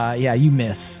 Yeah, you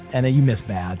miss, and you miss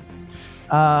bad.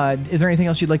 Is there anything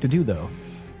else you'd like to do though?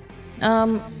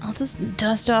 I'll just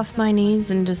dust off my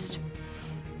knees and just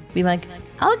be like,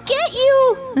 I'll get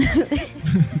you.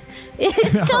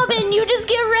 It's coming. You just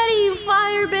get ready, you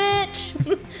fire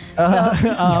bitch.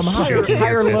 Higher or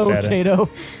fist low, at it. Tato?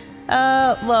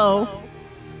 Low.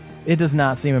 It does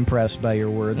not seem impressed by your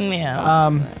words. Yeah.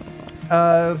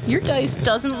 Your dice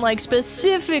doesn't like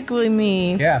specifically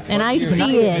me. Yeah, and I fuck you.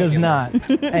 see It does it. not.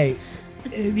 Hey,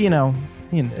 the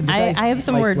dice I have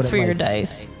some likes words what it for your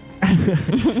likes. dice.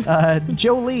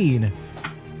 Jolene.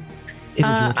 It is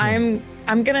your turn.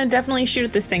 I'm gonna definitely shoot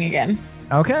at this thing again.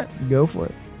 Okay, go for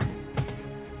it.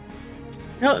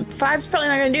 No, 5's probably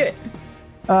not gonna do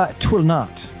it. Twill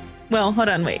not. Well, hold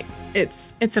on, wait.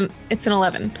 It's an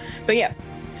 11. But yeah,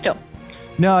 still.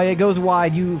 No, it goes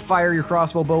wide. You fire your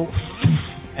crossbow bolt,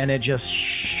 and it just.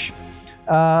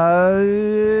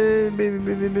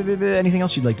 Anything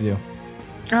else you'd like to do?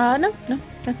 No,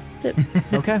 that's it.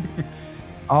 Okay.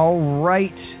 All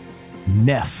right,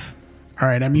 Neff. All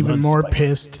right, I'm even Blood more spike.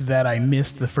 pissed that I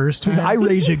missed the first time. I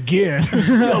rage again.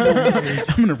 I'm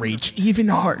gonna rage even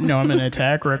hard. No, I'm gonna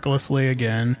attack recklessly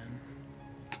again.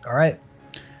 All right.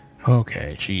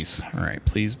 Okay, jeez. All right,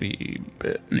 please be.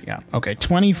 Yeah. Okay,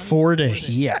 24 to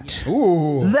hit.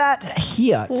 That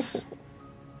hits.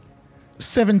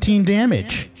 17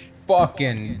 damage.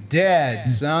 Fucking dead,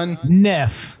 son.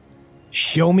 Neff,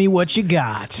 show me what you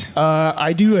got.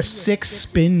 I do a 6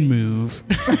 spin move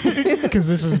because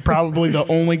this is probably the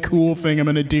only cool thing I'm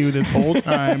gonna do this whole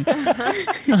time.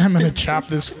 And I'm gonna chop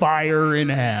this fire in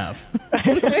half.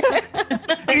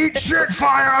 Eat shit,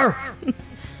 fire!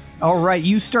 All right,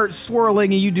 you start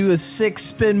swirling and you do a 6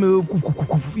 spin move.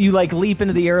 You like leap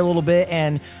into the air a little bit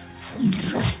and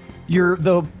you're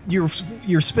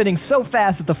spinning so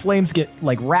fast that the flames get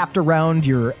like wrapped around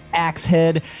your axe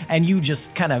head and you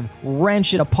just kind of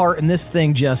wrench it apart and this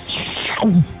thing just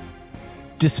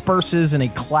disperses in a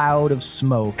cloud of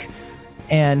smoke.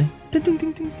 And ding, ding,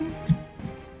 ding, ding, ding,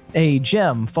 a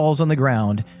gem falls on the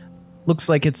ground. Looks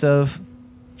like it's of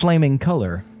flaming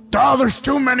color. Oh, there's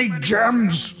too many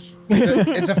gems.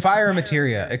 It's a fire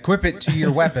materia. Equip it to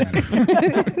your weapon.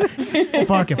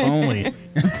 Fuck, if only.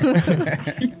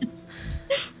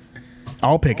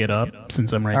 I'll pick it up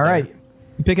since I'm right All there. right,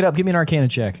 you pick it up. Give me an Arcana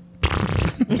check.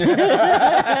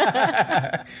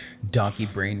 Donkey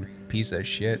brain piece of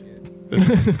shit.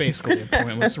 It's basically a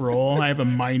pointless roll. I have a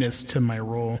minus to my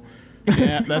roll.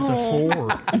 Yeah, that's a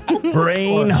 4.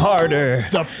 Brain harder.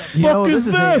 The You fuck know, is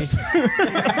this this?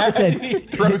 That's it.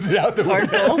 Throws it out the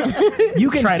window.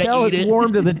 You can Try to tell eat it's it.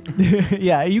 warm to the.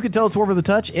 Yeah, you can tell it's warm to the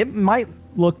touch. It might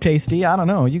look tasty. I don't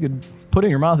know. You could put it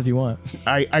in your mouth if you want.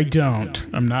 I don't.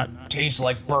 I'm not. Tastes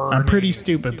like burn. I'm pretty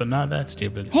stupid, but not that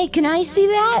stupid. Hey, can I see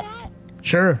that?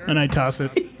 Sure, and I toss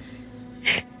it.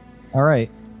 All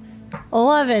right.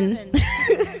 11.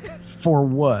 For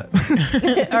what?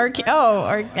 I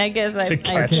guess I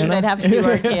catch should. it. I'd have to do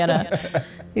Arcana.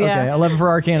 Yeah. Okay, 11 for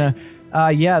Arcana.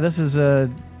 Yeah, this is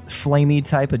a flamey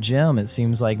type of gem. It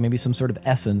seems like maybe some sort of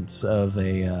essence of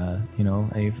a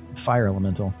a fire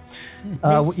elemental.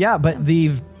 Yeah, but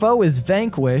the foe is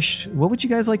vanquished. What would you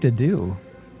guys like to do?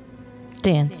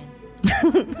 Dance.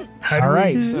 How do All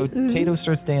right, we- so Tato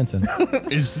starts dancing.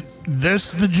 Is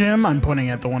this the gem? I'm pointing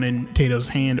at the one in Tato's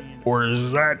hand, or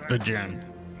is that the gem?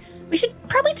 We should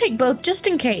probably take both just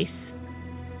in case.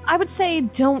 I would say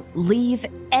don't leave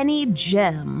any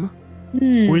gem.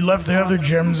 We left the other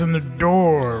gems in the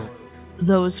door.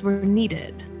 Those were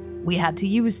needed. We had to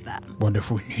use them. Wonder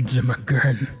if we need them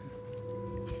again.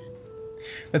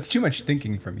 That's too much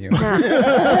thinking from you.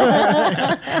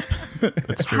 That's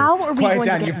true. How are we Quiet going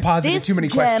down, to you've get posited this too many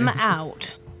gem questions.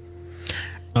 out?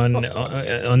 On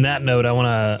that note, I want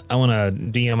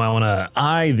to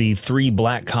eye the 3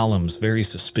 black columns very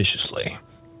suspiciously.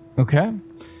 Okay.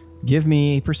 Give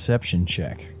me a perception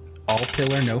check. All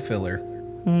pillar, no filler.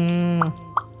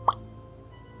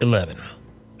 11.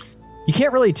 You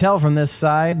can't really tell from this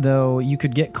side, though you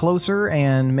could get closer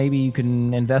and maybe you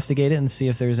can investigate it and see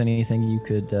if there's anything you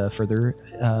could further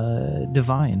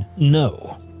divine.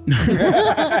 No.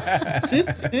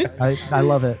 I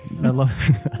love it. I love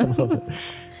it.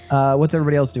 What's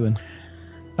everybody else doing?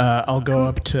 I'll go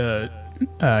up to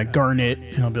Garnet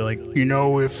and I'll be like,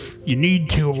 if you need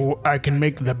to, I can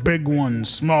make the big one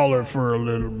smaller for a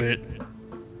little bit.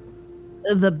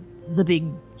 The big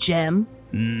gem.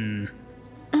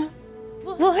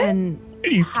 Well, And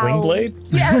You sling blade?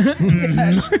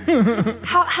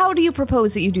 how do you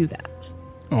propose that you do that?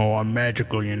 Oh, I'm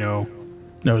magical,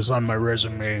 That was on my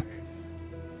resume.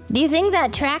 Do you think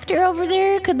that tractor over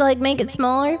there could make it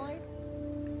smaller?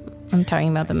 I'm talking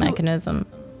about the mechanism.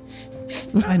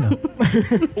 I know.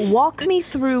 Walk me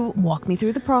through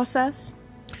the process.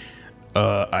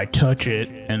 I touch it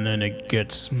and then it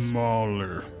gets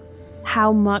smaller.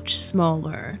 How much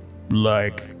smaller?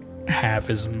 Like half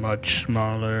as much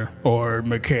smaller, or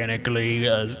mechanically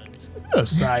a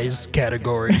size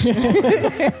category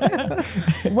smaller.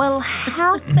 Well,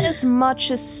 half as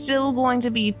much is still going to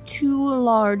be too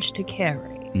large to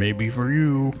carry. Maybe for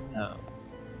you.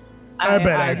 I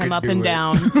bet I eye him could up do and it.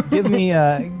 down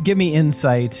give me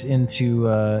insight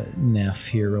into Neff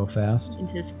here real fast.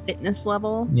 into his fitness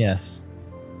level. Yes.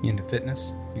 Into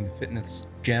fitness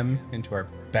gem into our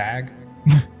bag.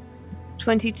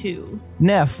 22.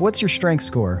 Neff, what's your strength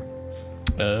score?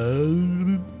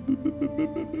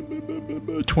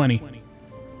 20.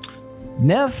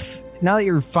 Neff now that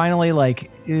you're finally like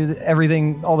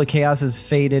everything, all the chaos has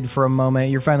faded for a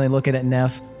moment. You're finally looking at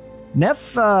Neff.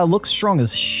 Neff looks strong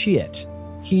as shit.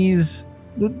 He's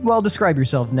well. Describe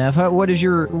yourself, Neff. What is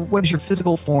your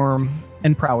physical form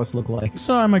and prowess look like?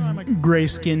 So I'm a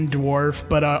gray-skinned dwarf,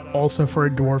 but also for a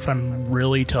dwarf, I'm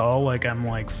really tall. Like I'm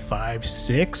like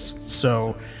 5'6",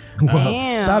 so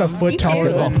Damn, about a foot me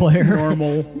taller too. than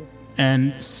normal,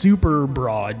 and super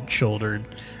broad-shouldered.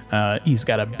 He's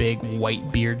got a big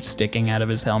white beard sticking out of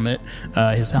his helmet.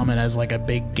 His helmet has like a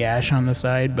big gash on the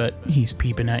side, but he's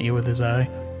peeping at you with his eye.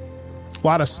 A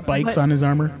lot of spikes on his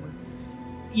armor.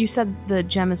 You said the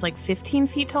gem is like 15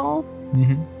 feet tall?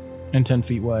 Mm-hmm. And 10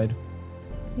 feet wide.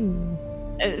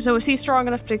 So is he strong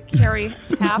enough to carry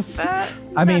half that?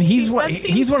 I mean, he's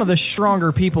seems- one of the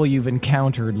stronger people you've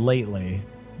encountered lately.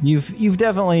 You've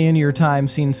definitely in your time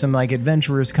seen some like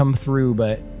adventurers come through,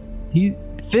 but he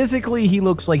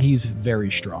looks like he's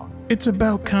very strong. It's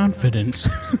about confidence.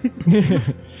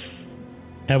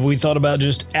 Have we thought about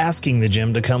just asking the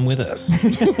gem to come with us?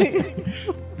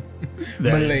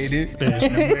 That is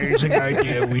an amazing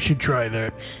idea. We should try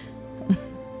that.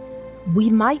 We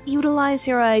might utilize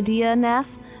your idea, Neff,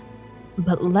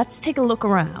 but let's take a look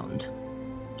around.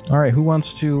 All right, who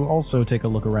wants to also take a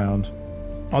look around?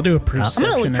 I'll do a I'm perception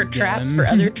gonna look for again. traps, for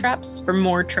other traps, for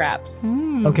more traps. Okay, give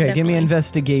me Definitely.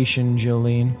 investigation,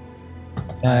 Jolene.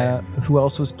 Who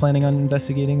else was planning on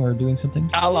investigating or doing something?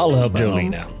 I'll help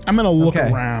Jolene out. I'm gonna look Okay.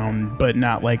 around, but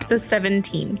not like The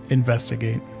 17.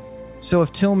 investigate. So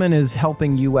if Tillman is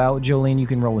helping you out, Jolene, you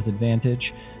can roll with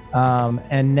advantage.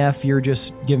 And Neff, you're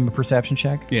just giving a perception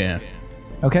check. Yeah.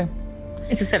 Okay,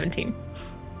 It's a 17.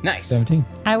 Nice. 17.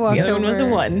 I walked The other over. one was a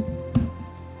 1.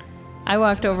 I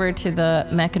walked over to the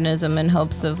mechanism in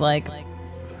hopes of like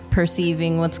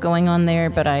perceiving what's going on there,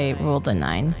 but I rolled a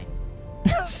 9.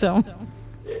 So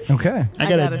Okay. I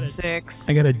got a 6.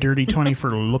 I got a dirty 20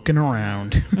 for looking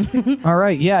around. All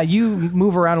right. Yeah, you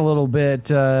move around a little bit,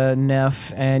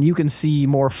 Neff, and you can see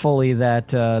more fully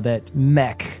that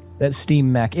mech, that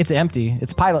steam mech. It's empty.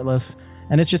 It's pilotless,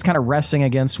 and it's just kind of resting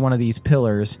against one of these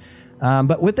pillars.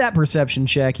 But with that perception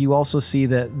check, you also see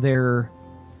that there.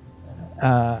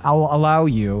 I'll allow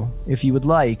you, if you would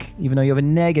like, even though you have a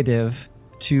negative,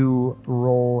 to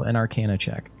roll an Arcana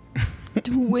check.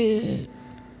 do it.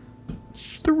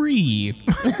 3.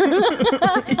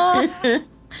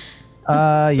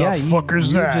 Yeah, fuck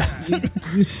is that?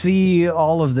 You see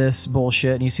all of this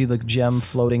bullshit, and you see the gem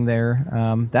floating there.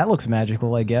 That looks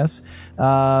magical, I guess.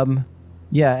 Yeah,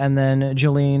 and then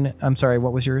Jolene, I'm sorry,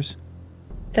 what was yours?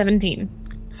 17.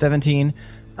 17.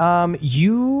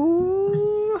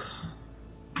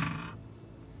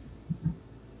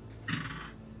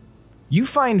 You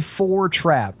find 4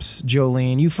 traps,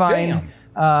 Jolene. You find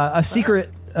a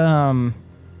secret, kind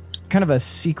of a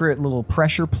secret little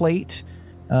pressure plate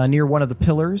near one of the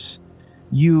pillars.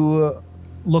 You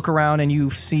look around and you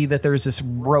see that there's this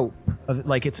rope,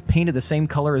 like it's painted the same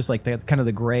color as like the kind of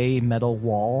the gray metal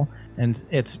wall, and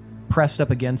it's pressed up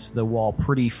against the wall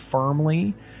pretty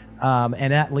firmly,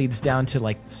 and that leads down to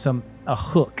like a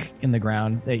hook in the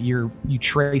ground that you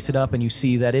trace it up and you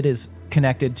see that it is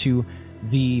connected to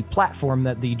the platform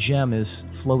that the gem is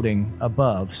floating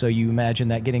above. So you imagine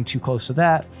that getting too close to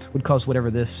that would cause whatever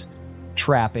this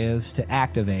trap is to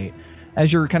activate.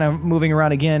 As you're kind of moving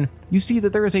around again, you see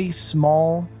that there is a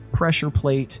small pressure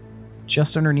plate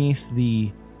just underneath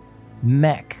the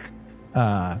mech.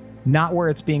 Not where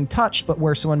it's being touched, but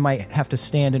where someone might have to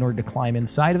stand in order to climb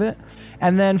inside of it.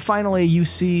 And then finally you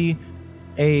see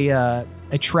a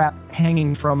trap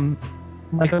hanging from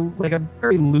like a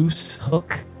very loose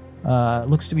hook.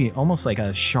 Looks to be almost like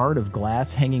a shard of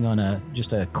glass hanging on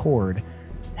just a cord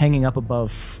hanging up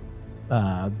above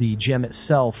the gem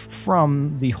itself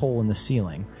from the hole in the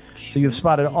ceiling. So you've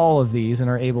spotted all of these and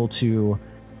are able to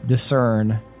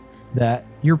discern that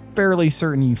you're fairly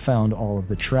certain you found all of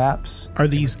the traps. Are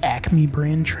these Acme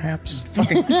brand traps?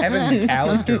 Fucking Kevin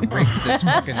McAllister rigged this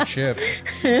fucking ship.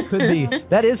 Could be.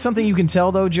 That is something you can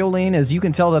tell though, Jolene, is you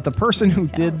can tell that the person who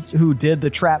did the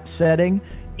trap setting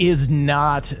is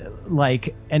not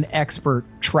like an expert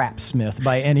trapsmith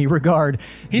by any regard.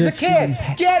 He's This a kid.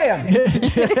 seems- Get him.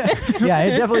 Yeah,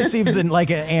 it definitely seems like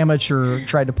an amateur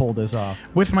tried to pull this off.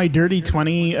 With my dirty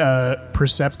 20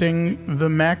 percepting the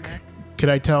mech, could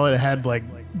I tell it had like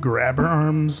grabber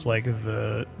arms like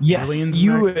the Yes, aliens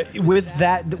you mech? with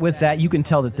that you can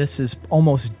tell that this is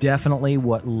almost definitely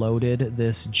what loaded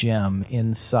this gem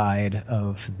inside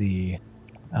of the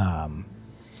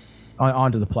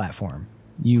onto the platform.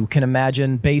 You can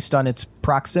imagine, based on its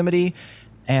proximity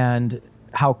and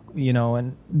how,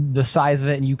 and the size of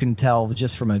it, and you can tell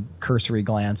just from a cursory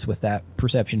glance with that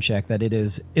perception check that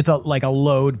it's like a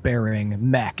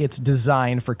load-bearing mech. It's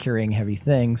designed for carrying heavy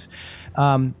things.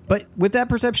 But with that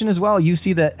perception as well, you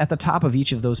see that at the top of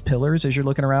each of those pillars, as you're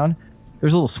looking around,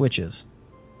 there's little switches.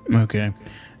 Okay.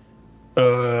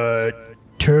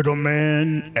 Turtle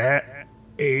Man,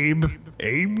 Abe?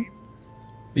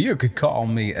 You could call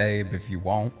me Abe if you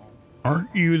want.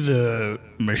 Aren't you the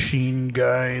machine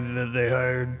guy that they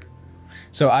hired?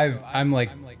 So I'm like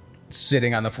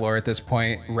sitting on the floor at this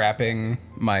point, wrapping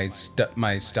my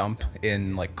stump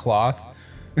in like cloth,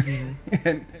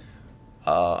 and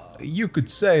you could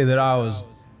say that I was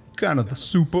kind of the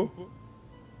super.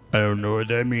 I don't know what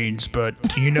that means, but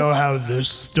do you know how this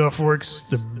stuff works?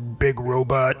 The big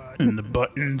robot and the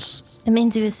buttons? It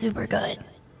means he was super good.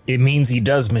 It means he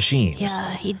does machines.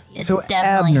 Yeah, it's So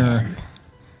definitely him.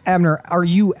 Abner, are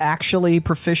you actually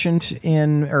proficient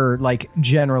in, or like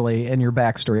generally in your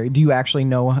backstory? Do you actually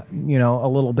know, a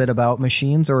little bit about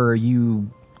machines, or are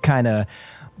you kind of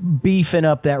beefing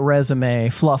up that resume,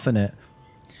 fluffing it?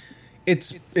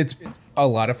 It's a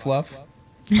lot of fluff.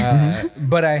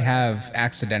 But I have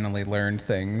accidentally learned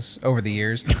things over the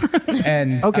years.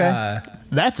 And Okay.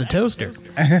 That's a toaster.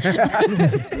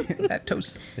 that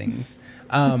toasts things.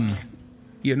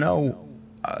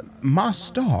 My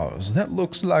stars, that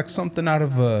looks like something out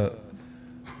of a...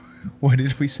 What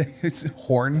did we say? It's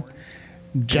Horn?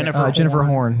 Jennifer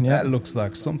Horn. Yeah. That looks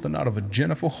like something out of a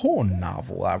Jennifer Horn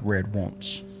novel I read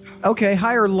once. Okay,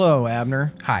 high or low,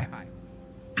 Abner? Hi.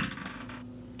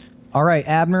 All right,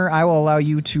 Abner, I will allow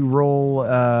you to roll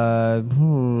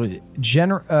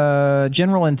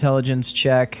general intelligence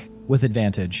check with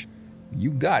advantage.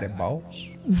 You got it, boss.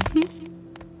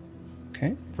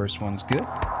 Okay, first one's good.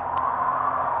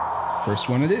 First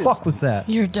one it is. Fuck was that?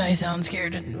 Your die sound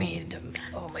scared me.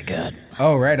 Oh my god.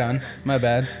 Oh, right on. My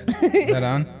bad. Is that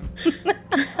on?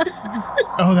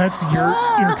 Oh, that's your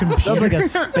computer. Sounds like a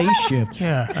spaceship.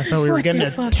 Yeah, I thought we were getting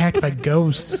attacked by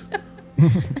ghosts.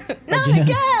 Not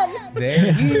again!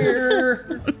 They're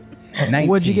here. 19.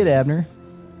 What'd you get, Abner?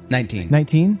 19.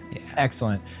 19? Yeah.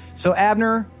 Excellent. So,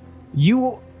 Abner,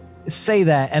 you say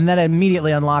that, and that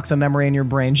immediately unlocks a memory in your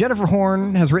brain. Jennifer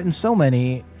Horn has written so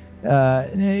many...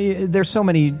 there's so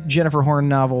many Jennifer Horn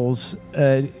novels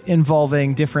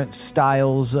involving different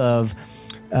styles of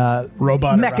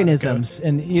Robot mechanisms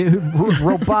and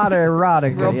robot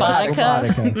erotica. Robotica. Yes,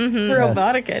 robotica.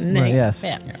 Robotica, Nick. Right, yes.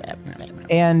 Yeah.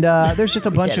 And there's just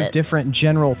a bunch Get of it. different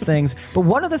general things. But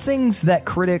one of the things that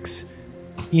critics,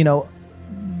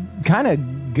 kind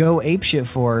of go apeshit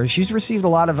for, she's received a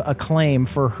lot of acclaim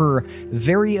for her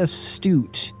very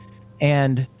astute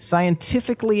and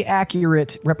scientifically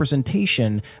accurate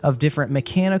representation of different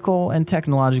mechanical and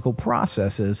technological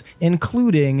processes,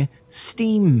 including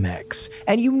steam mechs.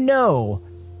 And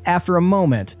after a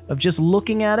moment of just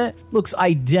looking at it, looks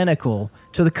identical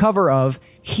to the cover of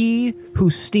He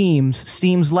Who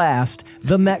Steams Last,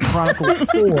 The Mech Chronicles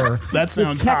 4. That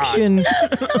sounds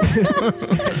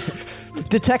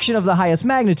Detection of the Highest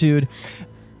Magnitude.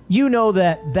 You know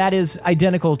that is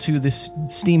identical to this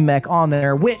Steam mech on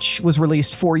there, which was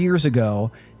released 4 years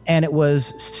ago, and it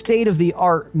was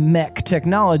state-of-the-art mech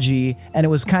technology, and it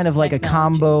was kind of like a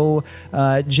combo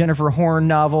Jennifer Horn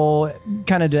novel,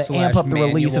 kind of to amp up the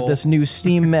release of this new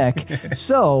Steam mech.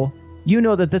 So, you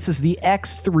know that this is the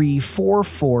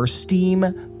X344 Steam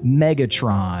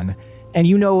Megatron, and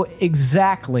you know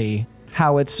exactly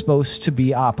how it's supposed to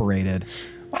be operated.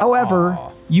 However,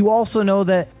 you also know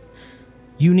that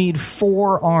you need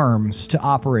 4 arms to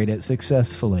operate it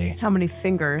successfully. How many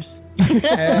fingers?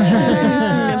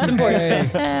 That's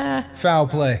important. Foul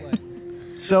play.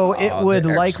 So it would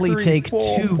the likely take 2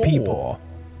 X344. people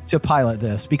to pilot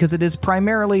this, because it is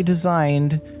primarily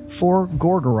designed for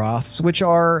Gorgoroths, which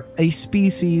are a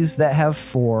species that have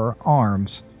 4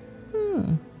 arms.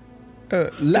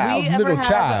 Loud ever little have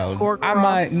child, I Gorgoroths?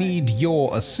 might need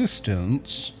your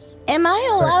assistance. Am I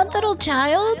a loud little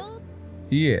child?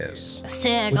 Yes.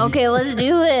 Sick. Okay, let's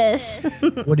do this.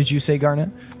 What did you say, Garnet?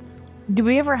 Do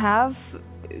we ever have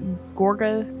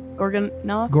Gorgoroths?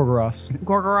 Gorgoroths.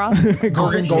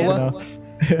 Gorgonzola?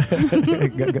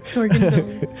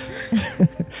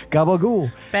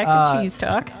 Gabagool. Back to cheese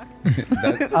talk.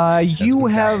 You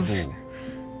have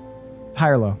high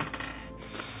or low?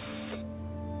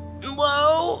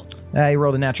 Whoa. You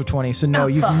rolled a natural 20, so no,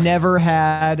 you've never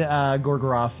had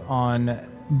Gorgoroth on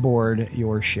board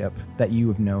your ship that you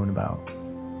have known about.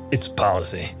 It's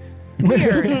policy.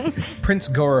 Prince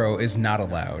Goro is not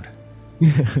allowed.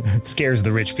 It scares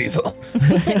the rich people.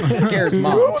 It scares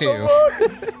mom too.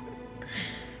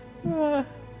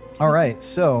 All right,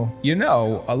 so You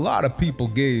know, a lot of people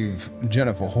gave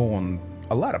Jennifer Horn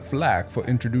a lot of flack for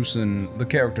introducing the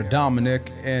character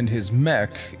Dominic and his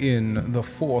mech in the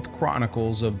 4th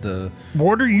Chronicles of the...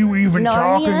 What are you even Narnia?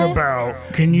 talking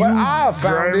about? Can you But I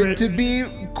found drive it to be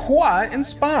quite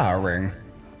inspiring.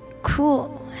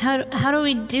 Cool. How do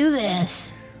we do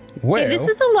this? Well, Hey, this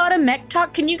is a lot of mech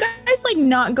talk. Can you guys like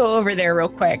not go over there real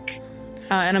quick?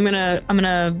 And I'm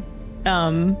gonna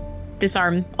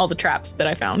disarm all the traps that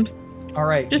I found. all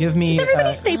right, Just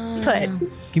everybody stay put.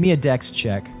 give me a dex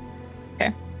check.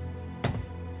 Okay.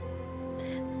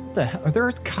 Are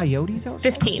there coyotes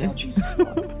outside? 15. Oh, Jesus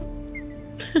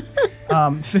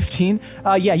fuck. 15.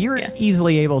 Yeah, you're Yeah.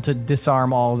 easily able to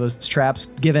disarm all of those traps.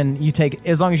 Given you take,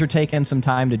 as long as you're taking some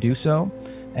time to do so,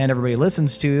 and everybody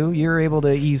listens to you, you're able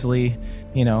to easily,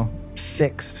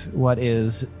 fix what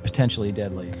is potentially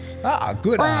deadly.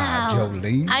 good Wow. eye,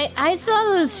 Jolene. I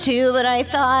saw those too, but I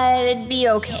thought it'd be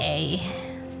okay.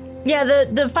 Yeah,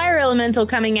 the fire elemental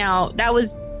coming out, that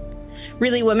was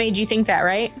really what made you think that,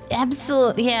 right?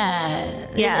 Absolutely, yeah.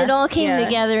 Yeah, It all came yeah.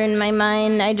 together in my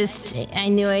mind. I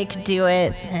knew I could do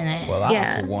it, and Well,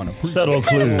 Yeah. I, for one, appreciate Subtle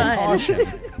clues. caution.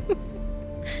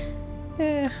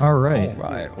 All right. All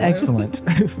right, well, Excellent.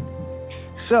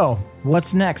 So,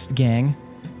 what's next, gang?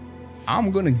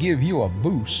 I'm gonna give you a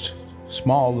boost,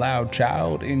 small loud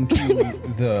child, into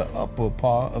the upper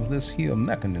part of this here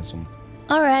mechanism.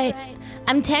 all right.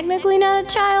 I'm technically not a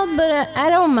child, but I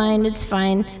don't mind. It's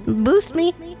fine. Boost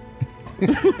me.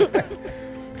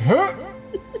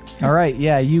 All right,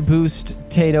 yeah, you boost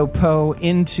Tato Poe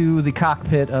into the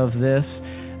cockpit of this.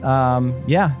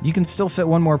 Yeah, you can still fit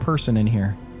one more person in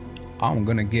here. I'm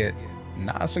gonna get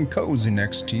nice and cozy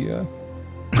next to you.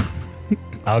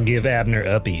 I'll give Abner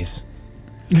uppies.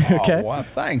 Okay. Oh, why,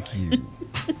 thank you.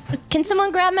 Can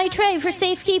someone grab my tray for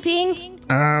safekeeping?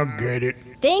 I'll get it.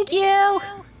 Thank you.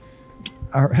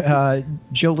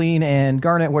 Jolene and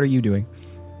Garnet, what are you doing?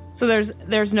 So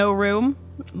there's no room?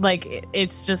 Like,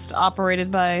 it's just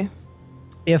operated by...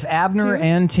 If Abner Two?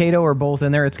 and Tato are both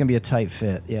in there, it's going to be a tight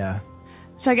fit, yeah.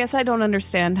 So I guess I don't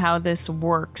understand how this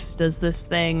works. Does this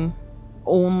thing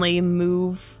only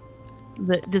move...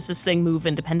 Does this thing move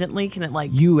independently? Can it,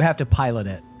 like... You have to pilot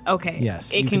it. Okay.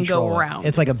 Yes. It you can go control it. around.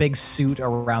 It's like a big suit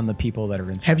around the people that are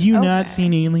inside. Have you Okay. not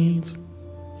seen Aliens?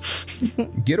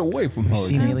 Get away from her,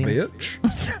 seen you Aliens?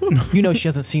 bitch. You know she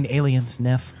hasn't seen Aliens,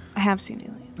 Neff. I have seen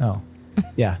Aliens. Oh.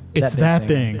 Yeah. It's big that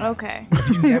thing. Okay.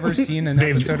 You've never seen an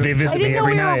episode They of... I visit me didn't know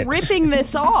every we night. were ripping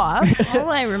this off. All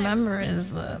I remember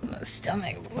is the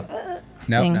stomach.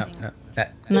 No, thing. no,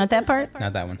 Not that part?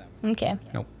 not that one. Okay.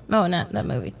 Nope. Oh, not that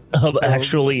movie.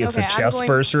 Actually, it's Okay, a I'm chest going-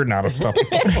 burster, not a stomach.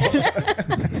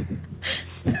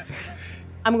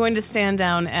 I'm going to stand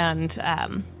down and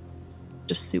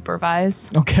just supervise.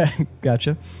 Okay.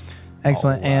 Gotcha.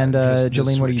 Excellent. All right, And just this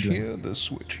Jolene, what are you switch doing? Here, the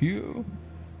switch here.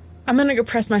 I'm gonna go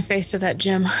press my face to that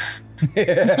gem.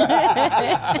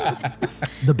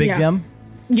 The big Yeah. gem?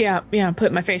 Yeah,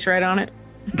 put my face right on it.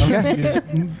 Okay.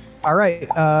 All right.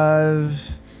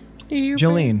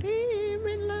 Jolene,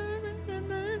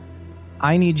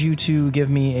 I need you to give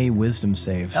me a wisdom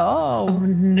save. Oh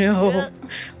no.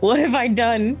 What have I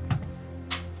done?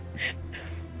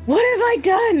 What have I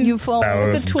done? You fall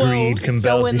Power It's a of 12. greed so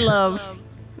compels in you. love.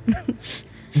 I'm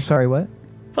sorry, what?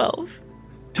 12.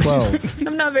 12.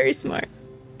 I'm not very smart.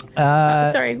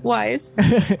 Sorry, wise.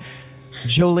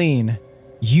 Jolene,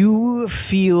 you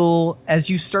feel as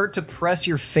you start to press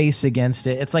your face against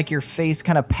it, it's like your face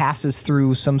kind of passes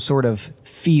through some sort of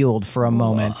field for a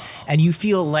moment, and you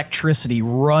feel electricity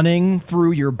running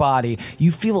through your body.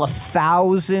 You feel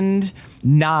 1,000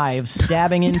 knives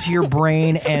stabbing into your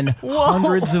brain and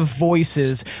hundreds of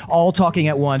voices all talking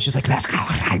at once, just like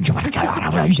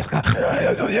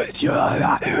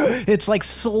it's like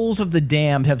souls of the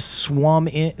damned have swam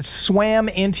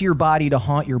into your body to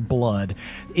haunt your blood.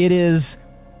 It is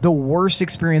the worst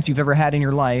experience you've ever had in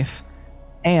your life,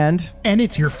 and And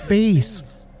it's your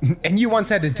face. And you once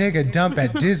had to take a dump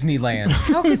at Disneyland.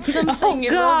 How could something you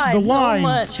love God. The so lines.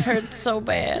 much hurt so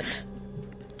bad?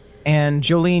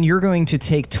 Jolene, you're going to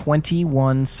take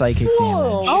 21 psychic damage.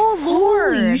 Oh,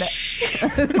 Lord.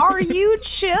 Are you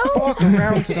chill? Walk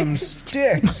around some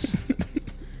sticks.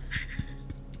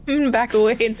 I'm gonna back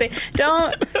away and say,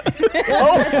 don't. Don't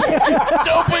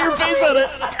put your face on it.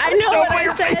 I know what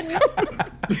I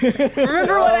said.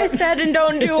 Remember what I said and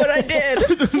don't do what I did.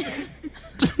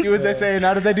 Do as I say,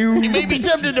 not as I do. You may be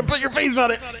tempted to put your face on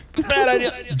it. Bad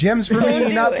idea. Gems for Don't me,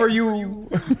 do not it. for you.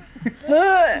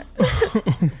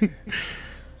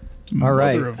 All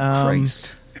right. Mother of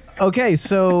Christ. Okay,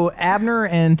 so Abner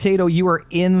and Tato, you are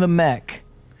in the mech.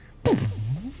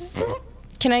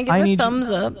 Can I give I a need you- thumbs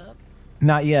up?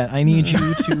 Not yet. I need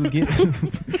you to get.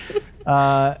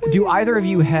 Do either of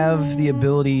you have the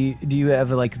ability? Do you have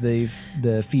like the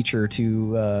feature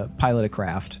to pilot a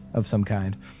craft of some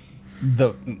kind?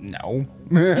 No.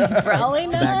 Probably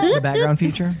not. The background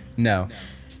feature? No.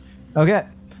 Okay.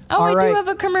 Oh, All I right. do have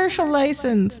a commercial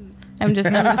license. I'm just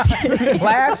kidding.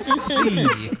 Class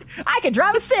C. I can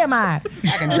drive a semi. I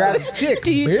can drive a stick.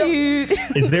 Dude.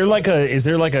 Is there like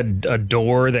a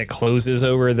door that closes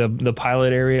over the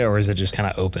pilot area, or is it just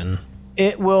kind of open?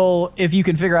 It will, if you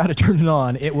can figure out how to turn it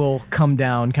on, it will come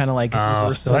down kind of like.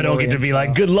 Oh, so I don't get to be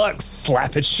like, good luck,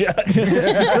 slap it shut.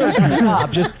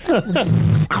 Just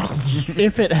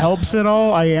If it helps at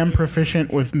all, I am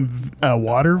proficient with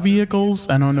water vehicles.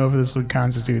 I don't know if this would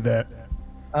constitute that.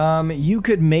 you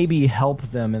could maybe help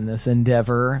them in this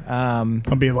endeavor. I'll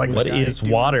be like, What is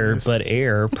water but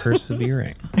air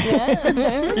persevering?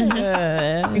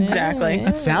 Exactly.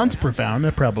 That sounds profound.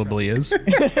 It probably is.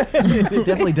 It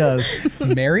definitely does.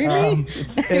 Marry me?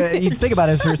 You think about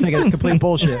it for a second, it's complete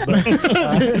bullshit. But,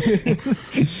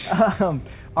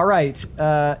 all right.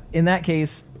 In that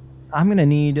case, I'm going to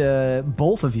need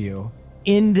both of you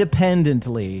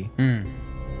independently.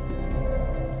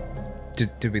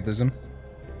 Did we lose him?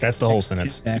 That's the whole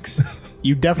sentence. X.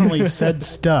 You definitely said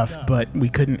stuff, but we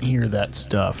couldn't hear that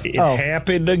stuff. It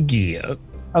happened again.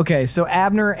 Okay, so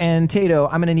Abner and Tato,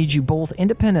 I'm going to need you both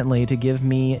independently to give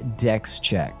me dex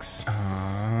checks.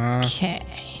 Okay.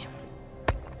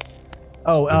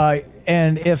 Oh,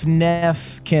 and if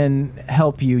Neff can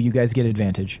help you, you guys get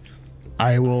advantage.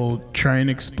 I will try and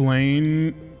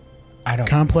explain I don't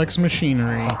complex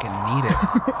machinery. fucking need it.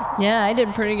 Yeah, I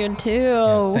did pretty good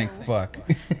too. Thank fuck.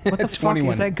 What the fuck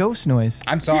is that ghost noise?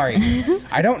 I'm sorry.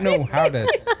 I don't know how to.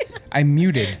 I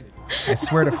muted. I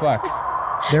swear to fuck.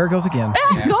 There it goes again.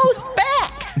 Ghost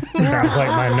back! Sounds like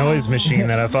my noise machine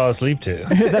that I fall asleep to.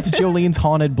 That's Jolene's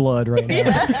haunted blood right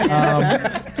now.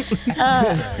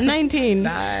 19.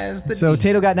 Size the So D.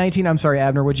 Tato got 19. I'm sorry,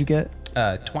 Abner, what'd you get?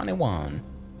 21.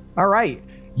 All right.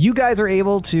 You guys are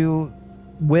able to,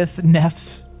 with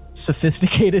Neff's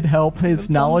sophisticated help, his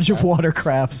knowledge of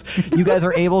watercrafts, you guys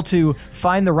are able to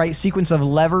find the right sequence of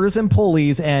levers and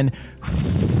pulleys and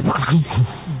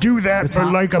Do that,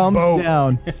 but like a comes boat.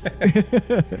 down.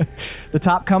 The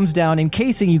top comes down,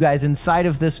 encasing you guys inside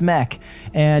of this mech,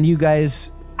 and you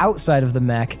guys outside of the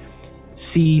mech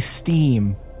see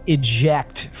steam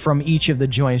eject from each of the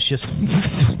joints, just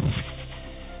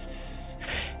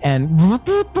and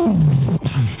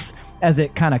as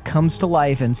it kind of comes to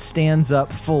life and stands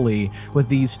up fully with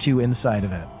these two inside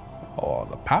of it. Oh,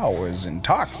 the power is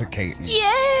intoxicating.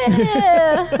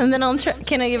 Yeah! And then I'll try.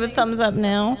 Can I give a thumbs up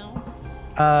now?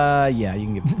 Yeah, you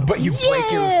can give it. But you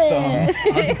break your thumb on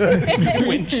the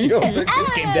windshield that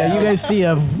just came down. You guys see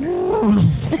a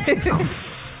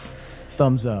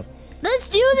thumbs up. Let's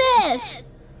do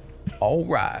this! All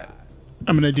right.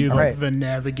 I'm gonna do like right. the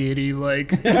navigating,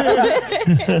 like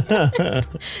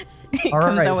All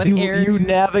comes right, out so with air. you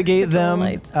navigate them.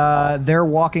 lights. They're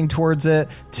walking towards it.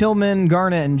 Tillman,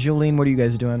 Garnet, and Jolene, what are you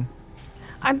guys doing?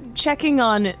 I'm checking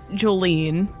on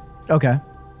Jolene. Okay.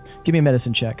 Give me a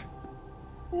medicine check.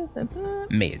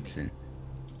 Medicine.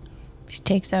 She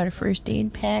takes out a first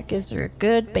aid pack, gives her a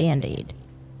good band-aid.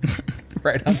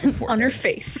 Right on the forehead. On her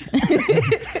face.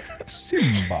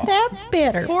 Simba. That's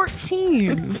better.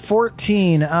 14.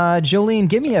 14. Jolene,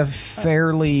 give me a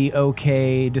fairly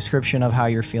okay description of how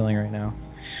you're feeling right now.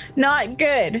 Not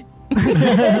good.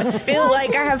 Feel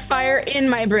like I have fire in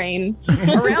my brain,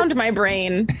 around my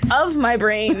brain, of my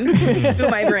brain, through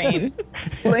my brain.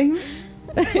 Flames.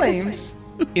 Flames.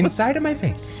 Inside of my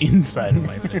face. inside of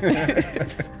my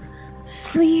face.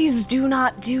 Please do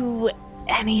not do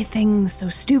anything so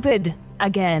stupid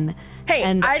again. Hey,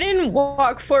 And- I didn't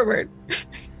walk forward.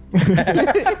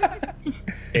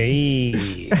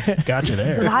 Hey. Gotcha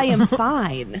there. I am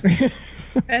fine.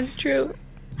 That's true.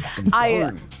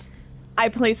 I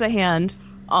place a hand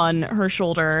on her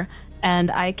shoulder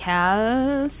and I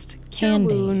cast Cure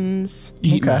Candy. Wounds.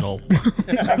 Eat Okay. metal.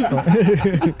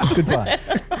 Goodbye.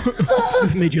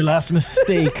 Made your last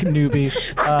mistake, newbie.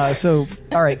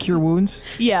 All right, cure wounds.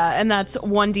 Yeah, and that's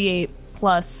 1d8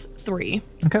 plus 3.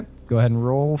 Okay. Go ahead and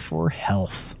roll for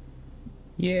health.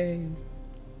 Yay.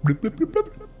 Bloop, bloop, bloop,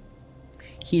 bloop.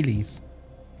 Healies.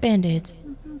 Band-aids.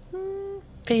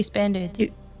 Face band-aids.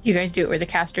 You guys do it where the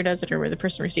caster does it or where the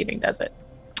person receiving does it.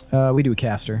 We do a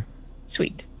caster.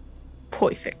 Sweet.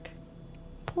 Perfect.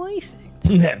 Perfect.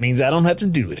 That means I don't have to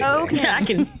do it again. Okay, I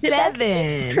can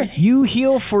 7. You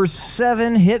heal for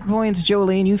 7 hit points,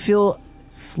 Jolene. You feel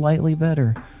slightly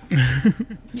better.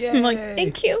 Yay. I'm like,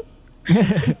 thank you.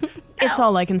 It's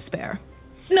all I can spare.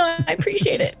 No, I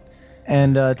appreciate it.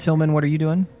 And Tillman, what are you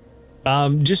doing?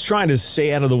 Just trying to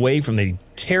stay out of the way from the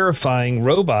terrifying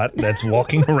robot that's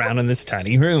walking around in this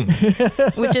tiny room.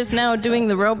 Which is now doing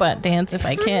the robot dance if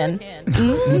I can.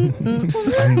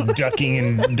 I'm ducking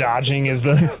and dodging as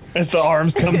the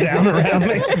arms come down around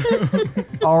me.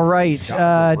 All right,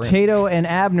 Tato and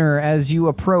Abner, as you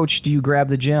approach, do you grab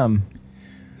the gem?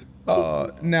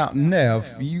 Now,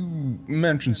 Nev, you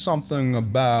mentioned something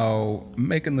about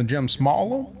making the gem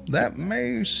smaller. That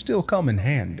may still come in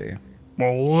handy.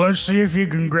 Well, let's see if you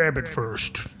can grab it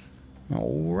first.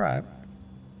 All right.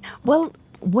 Well,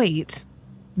 wait.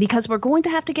 Because we're going to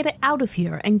have to get it out of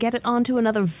here and get it onto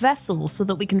another vessel so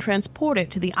that we can transport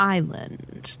it to the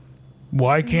island.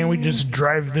 Why can't we just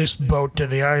drive this boat to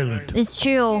the island? It's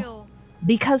true.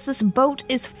 Because this boat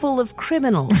is full of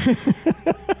criminals.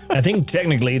 I think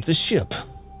technically it's a ship.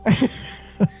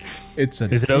 Is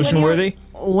it ocean worthy?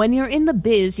 When you're in the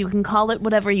biz, you can call it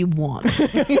whatever you want.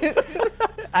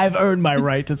 I've earned my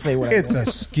right to say what It's a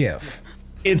skiff.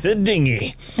 It's a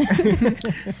dinghy.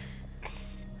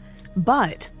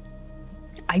 But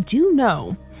I do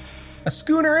know. A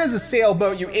schooner is a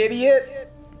sailboat, you idiot.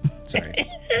 Sorry.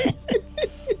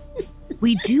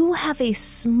 We do have a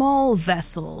small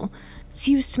vessel. It's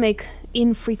used to make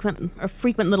frequent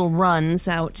little runs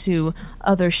out to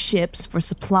other ships for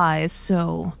supplies,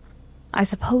 so I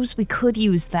suppose we could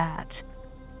use that.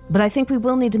 But I think we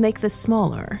will need to make this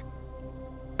smaller.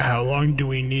 How long do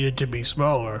we need it to be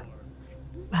smaller?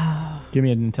 Give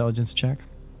me an intelligence check.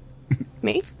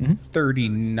 Me? 30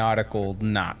 nautical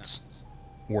knots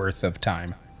worth of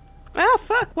time. Ah,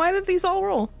 fuck. Why did these all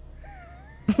roll?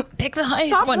 Pick the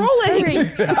highest Stop one. rolling. Hurry.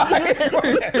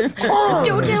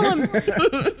 Don't tell him.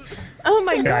 Oh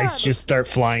my god. Dice just start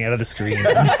flying out of the screen.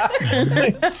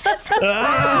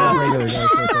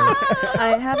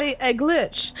 I have a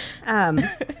glitch.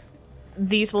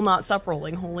 These will not stop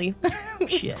rolling. Holy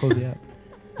shit. Close it up.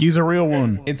 Use a real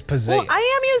one. It's possessed. Well, I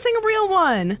am using a real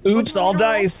one. Oops, all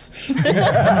dice.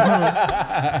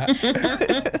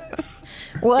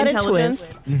 What a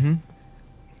Intelligence. twist.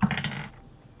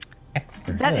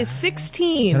 That is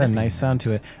 16. Had a nice sound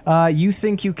to it. You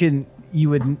think you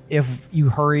would, if you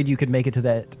hurried, you could make it to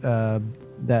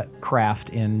that craft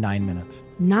in 9 minutes.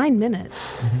 9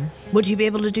 minutes. Would you be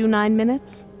able to do 9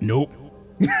 minutes? Nope.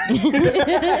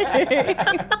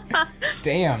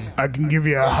 Damn. I can give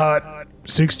you a hot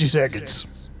 60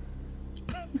 seconds.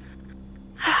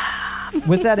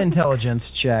 With that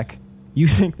intelligence check, you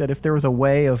think that if there was a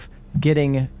way of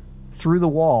getting through the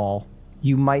wall,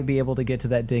 you might be able to get to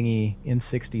that dinghy in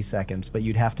 60 seconds, but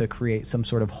you'd have to create some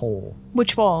sort of hole.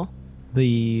 Which wall?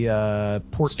 The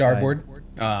port Starboard.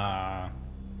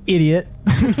 Idiot.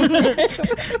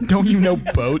 Don't you know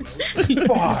boats?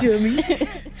 Fuck.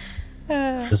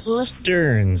 The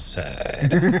stern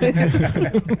side.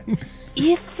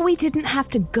 If we didn't have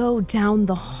to go down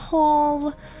the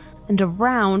hall and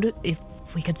around, if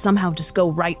we could somehow just go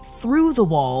right through the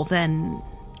wall, then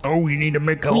Oh, we need to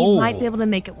make a we hole. might be able to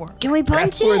make it work. Can we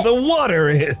punch That's it? where the water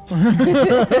is.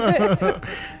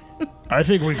 I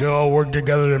think we could all work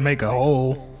together to make a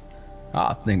hole.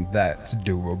 I think that's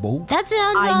doable. That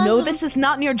sounds I know awesome. this is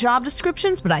not in your job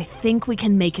descriptions, but I think we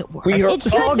can make it work. We are It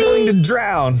should all be. going to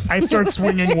drown. I start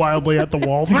swinging wildly at the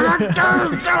wall.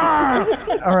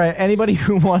 All right, anybody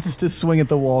who wants to swing at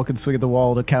the wall can swing at the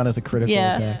wall to count as a critical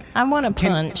Yeah, attack. I want to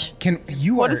punch. Can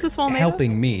you What are is this wall made of?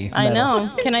 helping me? I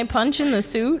know. Can I punch in the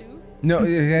suit? No,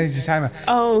 just time out.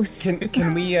 Oh,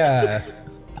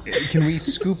 Can we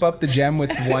scoop up the gem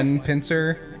with one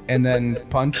pincer and then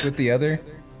punch with the other?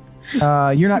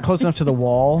 You're not close enough to the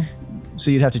wall, so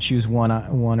you'd have to choose one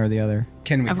or the other.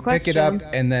 Can we I have a pick it up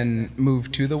question. and then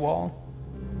move to the wall?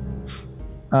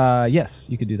 Yes,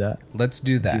 you could do that. Let's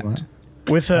do that.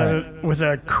 With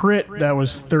a crit, that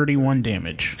was 31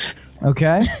 damage.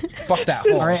 Okay. Fuck that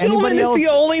Since hole. right, Tillman anybody is else? the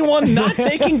only one not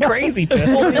taking crazy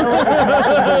pills,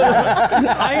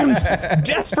 I am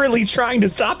desperately trying to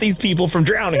stop these people from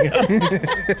drowning us.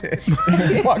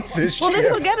 Fuck this Well, shit.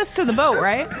 this will get us to the boat,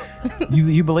 right?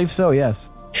 You believe so? Yes.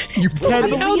 You I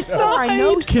believe so. I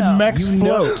know so. Can Mex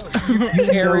float?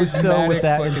 know so with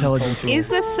that fucking intelligence roll. Is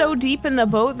this so deep in the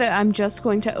boat that I'm just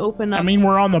going to open up? I mean,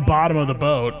 we're on the bottom of the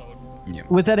boat.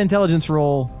 With that intelligence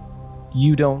roll,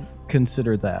 you don't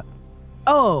consider that.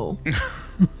 oh,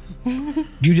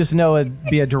 You just know it'd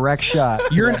be a direct shot.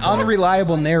 You're an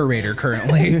unreliable narrator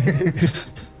currently.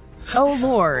 oh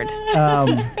Lord.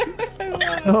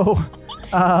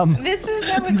 Oh, This is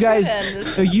how you guys.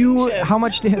 So how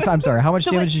much damage? I'm sorry. How much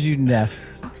damage did you do, Neff?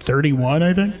 31,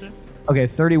 I think. Okay,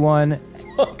 31.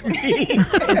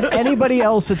 Is anybody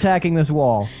else attacking this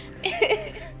wall?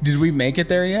 Did we make it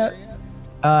there yet?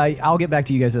 I'll get back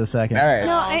to you guys in a second. All right.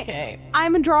 No, Okay.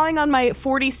 I'm drawing on my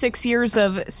 46 years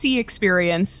of sea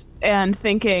experience and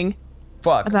thinking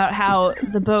Fuck. about how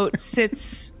the boat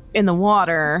sits in the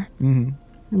water. I'm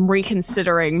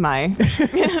reconsidering my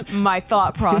my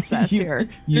thought process here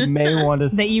You may want to.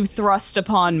 that you thrust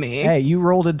upon me. Hey, you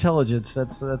rolled intelligence.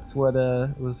 That's what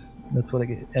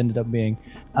it ended up being.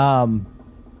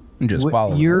 Just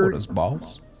follow you're- Oda's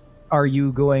balls. Are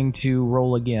you going to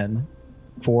roll again?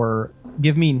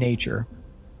 Give me nature.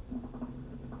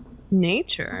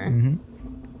 Nature.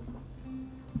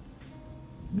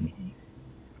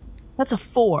 That's a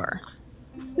 4.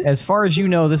 As far as you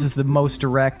know, this is the most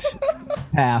direct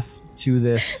path to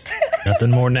this.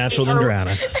 Nothing more natural than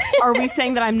drowning. Are we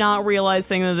saying that I'm not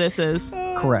realizing that this is?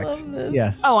 Correct.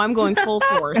 Yes. Oh, I'm going full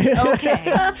force.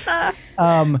 Okay.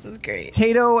 This is great.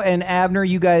 Tato and Abner,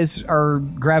 you guys are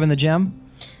grabbing the gem.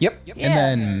 Yep. And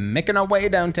then making our way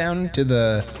downtown to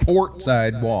the port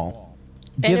side wall.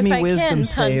 And Give if me I wisdom can,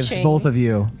 saves, punching. both of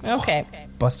you. Okay.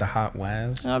 Bust a hot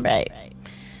Waz. All right.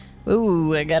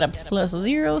 Ooh, I got a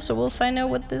 +0, so we'll find out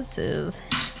what this is.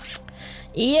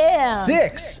 Yeah.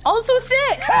 6. Also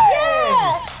 6.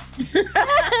 Yeah.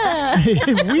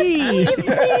 We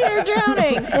We're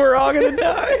drowning. We're all gonna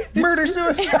die. Murder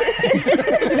suicide.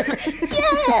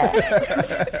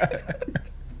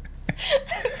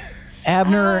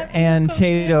 Abner and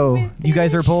Tato, you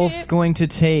guys are both going to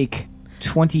take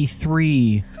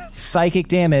 23 psychic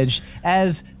damage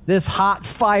as this hot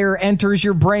fire enters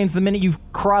your brains the minute you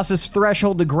cross this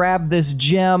threshold to grab this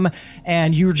gem,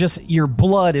 and your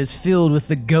blood is filled with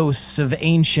the ghosts of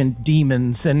ancient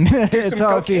demons, and it's some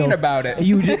how it cocaine feels. about it.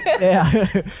 Yeah,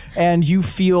 and you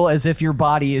feel as if your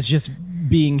body is just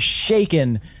being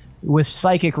shaken with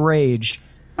psychic rage.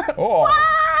 Oh,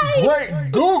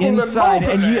 great Google Inside,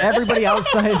 and and everybody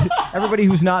outside, everybody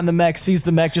who's not in the mech sees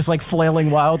the mech just like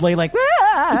flailing wildly, like.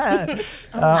 "Ah!"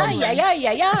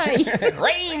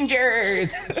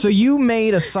 Rangers. So you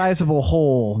made a sizable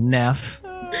hole, Neff.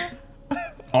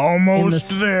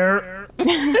 Almost there.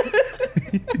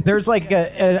 There's like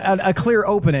a clear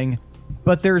opening,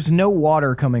 but there's no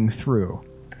water coming through.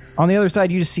 On the other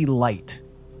side, you just see light.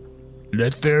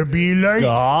 Let there be light.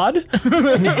 God?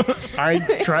 I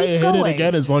try to hit it going.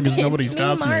 again as long as nobody It's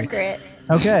stops me. Margaret.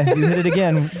 Okay, you hit it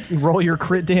again. Roll your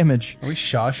crit damage. Are we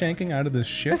Shawshanking out of this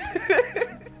ship?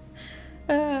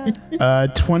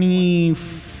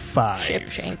 25. Ship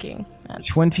shanking. That's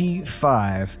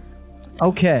 25.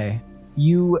 Okay,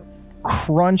 you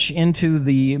crunch into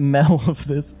the metal of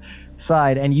this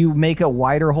side, and you make a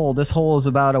wider hole. This hole is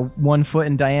about 1 foot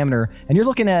in diameter, and you're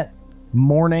looking at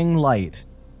morning light.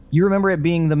 You remember it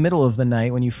being the middle of the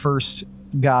night when you first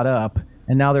got up,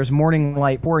 and now there's morning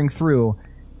light pouring through,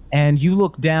 and you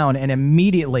look down, and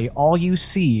immediately all you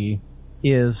see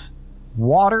is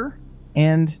water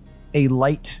and a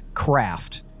light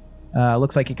craft.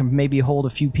 Looks like it can maybe hold a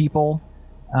few people.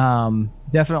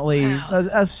 Definitely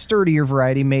a sturdier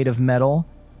variety made of metal.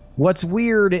 What's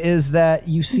weird is that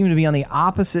you seem to be on the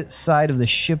opposite side of the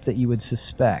ship that you would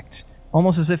suspect,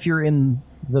 almost as if you're in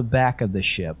the back of the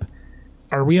ship.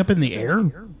 Are we up in the air?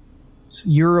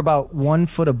 You're about 1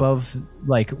 foot above,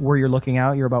 like where you're looking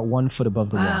out, you're about 1 foot above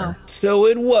the water. So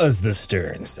it was the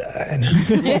stern side.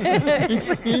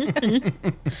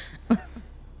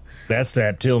 That's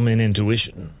that Tillman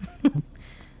intuition.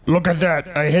 Look at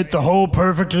that. I hit the hole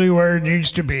perfectly where it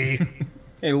needs to be.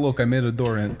 Hey, look, I made a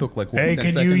door and it took like 10 Hey,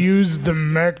 can seconds. you use the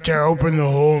mech to open the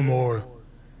hole more?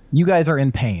 You guys are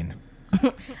in pain.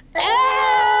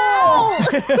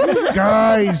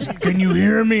 Guys, can you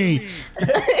hear me?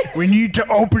 We need to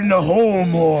open the hole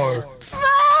more.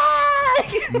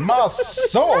 My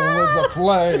soul is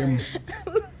aflame.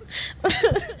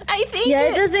 I think Yeah,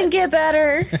 it doesn't get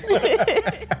better.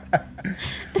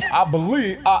 I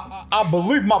believe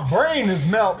my brain is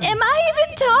melting. Am I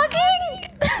even talking?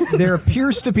 There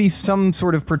appears to be some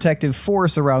sort of protective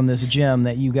force around this gem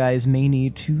that you guys may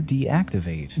need to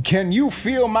deactivate. Can you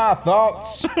feel my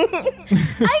thoughts? I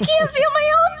can't feel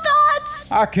my own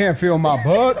thoughts. I can't feel my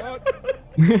butt.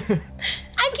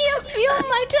 I can't feel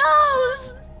my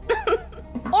toes.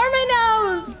 Or my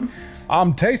nose.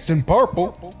 I'm tasting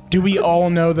purple. Do we all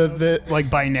know that, like,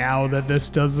 by now that this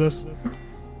does this?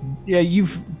 Yeah,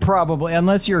 you've probably,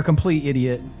 unless you're a complete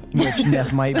idiot, which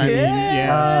Neff might be,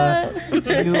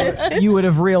 you would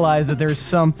have realized that there's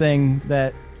something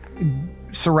that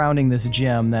surrounding this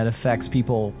gem that affects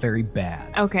people very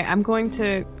bad. Okay, I'm going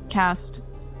to cast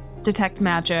Detect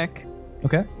Magic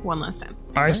Okay. one last time.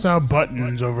 I saw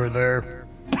buttons over there.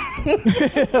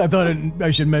 I thought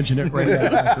I should mention it right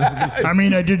now. I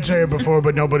mean, I did say it before,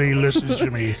 but nobody listens to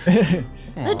me.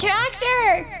 The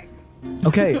tractor.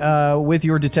 Okay, with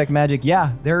your detect magic,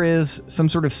 yeah, there is some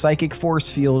sort of psychic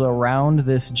force field around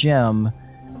this gem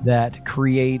that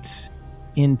creates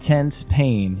intense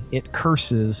pain. It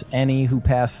curses any who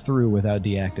pass through without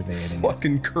deactivating it.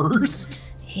 Fucking cursed.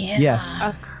 Yeah. Yes.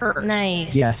 A curse.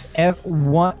 Nice. Yes.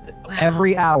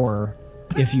 Every hour,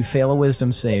 if you fail a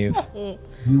wisdom save,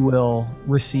 you will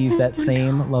receive that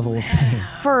same level of pain.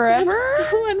 Forever?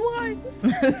 So unwise.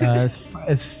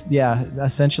 Yeah,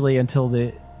 essentially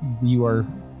until you are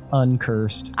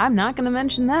uncursed. I'm not going to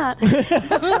mention that.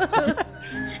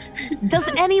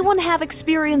 Does anyone have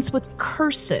experience with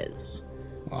curses?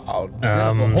 Wow,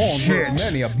 shit.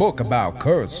 Many a book about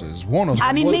curses. One of them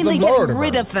I mean, was mainly the getting murderer.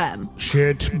 rid of them.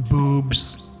 Shit,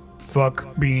 boobs,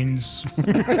 fuck beans.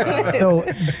 So,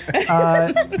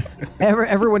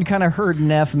 everyone kind of heard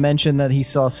Neff mention that he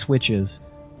saw switches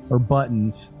or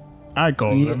buttons, I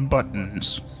call them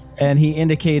buttons. and he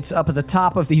indicates up at the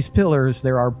top of these pillars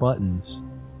there are buttons.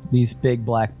 These big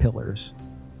black pillars.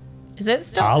 Is it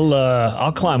still?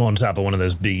 I'll climb on top of one of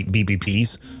those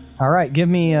BBPs. All right, give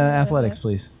me athletics,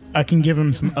 please. I can give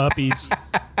him some uppies.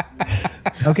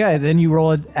 Okay, then you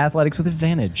roll athletics with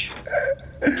advantage.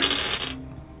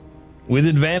 With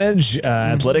advantage,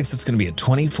 athletics, it's going to be a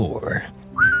 24.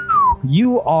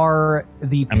 You are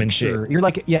the. I'm in picture. shape.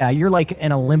 You're like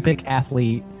an Olympic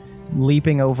athlete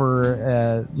leaping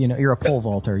over. You're a pole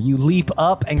vaulter. You leap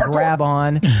up and grab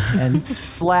on and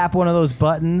slap one of those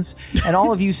buttons, and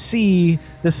all of you see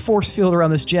this force field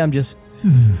around this gem just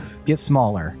get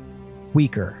smaller,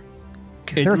 weaker.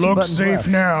 It There are two looks buttons safe left.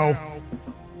 now.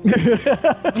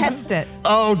 Test it.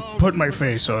 I'll put my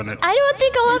face on it. I don't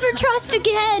think I'll ever trust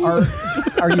again.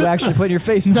 Are you actually putting your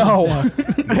face? No.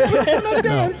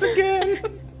 Dance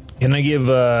again. Can I give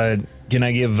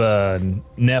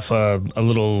Neff a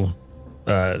little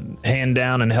hand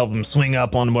down and help him swing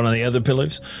up on one of the other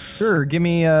pillars? Sure. Give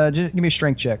me a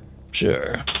strength check.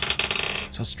 Sure.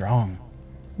 So strong.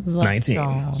 19.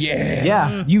 Yeah.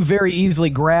 Yeah, you very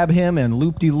easily grab him and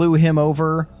loop-de-loo him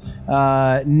over.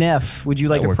 Neff, would you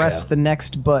like That to worked press out. the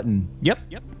next button? Yep.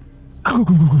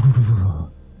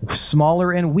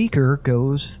 Smaller and weaker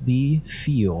goes the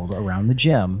field around the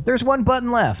gem. There's one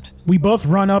button left. We both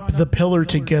run up the pillar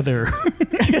together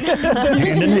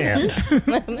Hand in hand.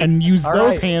 and use All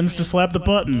those right. hands to slap the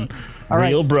button.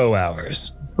 Real bro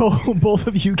hours. Both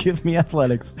of you give me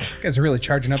athletics. You guys are really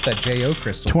charging up that JO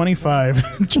crystal.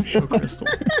 25. Geo crystal.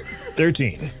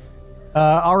 13.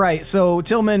 All right, so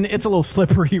Tillman, it's a little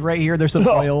slippery right here. There's some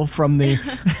oil from the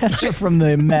from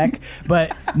the mech,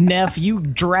 but Neff, you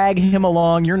drag him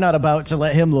along. You're not about to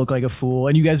let him look like a fool,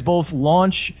 and you guys both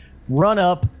launch, run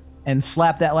up, and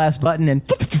slap that last button, and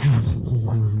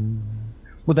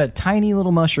with a tiny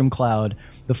little mushroom cloud,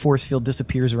 the force field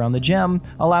disappears around the gem,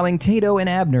 allowing Tato and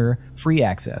Abner free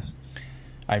access.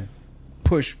 I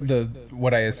push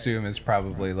what I assume is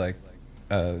probably like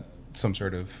some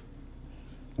sort of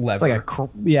lever. It's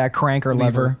like a crank or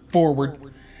lever. Forward.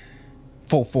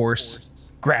 Full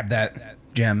force. Grab that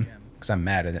gem. Because I'm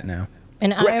mad at it now.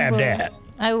 And Grab that.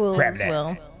 I will Grab as that.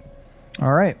 well.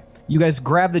 All right. You guys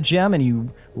grab the gem and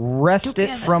you wrest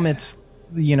it from its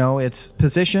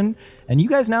position, and you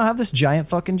guys now have this giant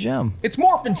fucking gem. It's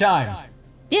morphin' time!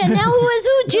 Yeah, now who is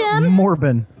who, Jim?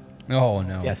 Morbin. Oh,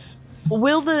 no. Yes.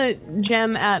 Will the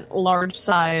gem at large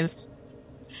size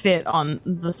fit on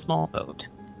the small boat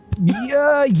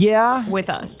Yeah. with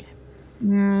us?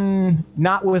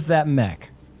 Not with that mech.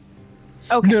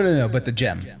 Okay. No, but the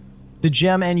gem. The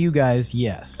gem and you guys,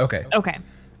 yes. Okay. Okay.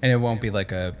 And it won't be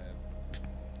like a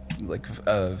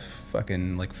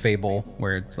fucking like fable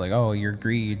where it's like, oh, your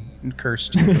greed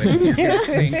cursed you and you're gonna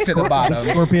sink to the bottom.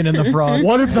 Scorpion and the frog.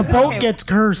 What if the boat gets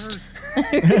cursed?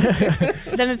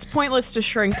 Then it's pointless to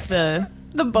shrink the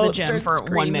boat gem starts for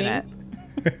screaming. 1 minute.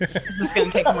 This is going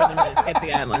to take more than a minute to get to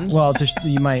the island. Well,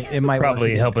 it might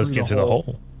Probably work help us get through the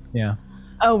hole. Yeah.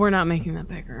 Oh, we're not making that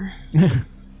bigger.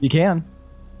 You can.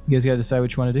 You guys got to decide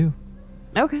what you want to do.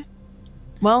 Okay.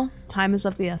 Well, time is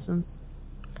of the essence.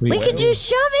 We could just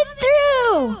shove it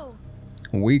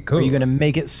through. We could. Are you going to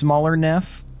make it smaller,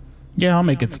 Neff? Yeah, I'll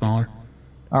make it smaller.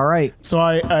 All right. So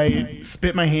I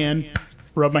spit my hand,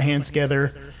 rub my hands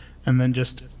together, and then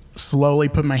just slowly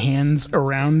put my hands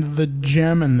around the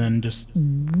gem and then just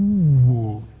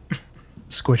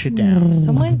squish it down.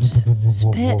 So much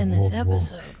spit in this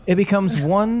episode. It becomes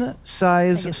one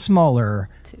size smaller,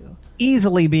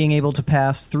 easily being able to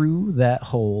pass through that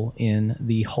hole in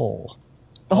the hull.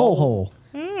 The whole hole.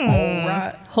 All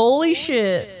right. Holy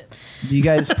shit. Do you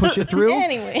guys push it through?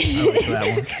 Anyway.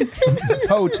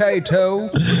 Potato.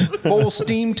 Full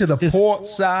steam to the port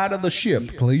side of the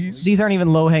ship, please. These aren't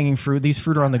even low-hanging fruit. These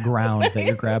fruit are on the ground that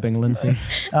you're grabbing, Lindsay.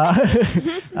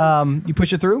 You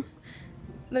push it through?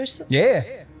 There's Yeah.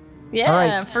 yeah,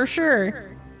 All right. for sure.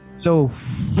 So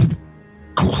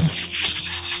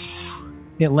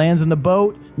it lands in the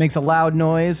boat, makes a loud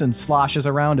noise, and sloshes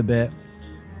around a bit.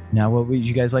 Now, what would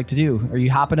you guys like to do? Are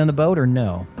you hopping in the boat or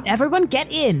no? Everyone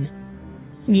get in.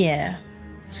 Yeah.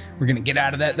 We're going to get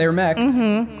out of that there mech.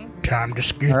 Time to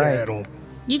skedaddle.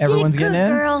 You Everyone's did good, getting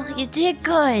in? girl. You did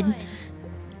good.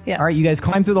 All right, you guys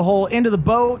climb through the hole into the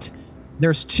boat.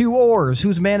 There's 2 oars.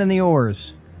 Who's manning the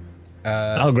oars?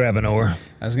 I'll grab an oar.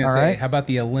 I was going to All say, right. how about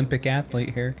the Olympic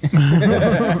athlete here?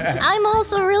 I'm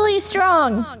also really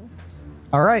strong.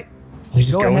 All right. We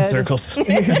just Go go in ahead. circles.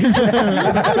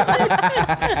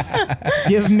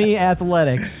 Give me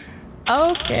athletics.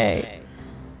 Okay.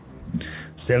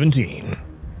 17.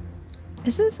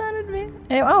 Is this on advantage?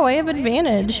 Oh, I have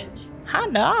advantage.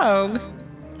 Hot dog.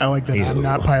 I like that I'm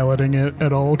not piloting it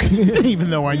at all, even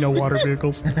though I know water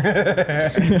vehicles.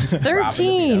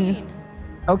 13.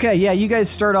 Okay, yeah, you guys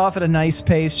start off at a nice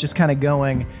pace, just kind of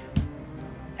going.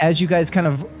 As you guys kind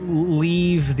of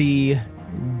leave the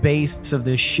base of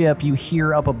this ship, you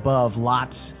hear up above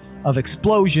lots of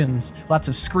explosions, lots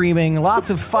of screaming, lots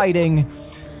of fighting,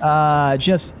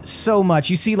 just so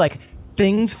much. You see like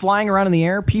things flying around in the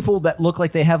air, people that look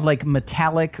like they have like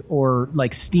metallic or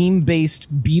like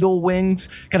steam-based beetle wings,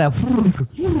 kind of.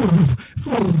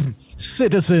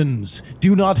 Citizens,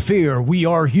 do not fear. We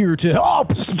are here to.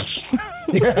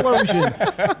 Explosion.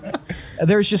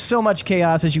 There's just so much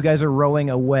chaos as you guys are rowing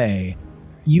away.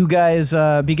 You guys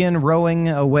begin rowing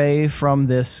away from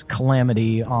this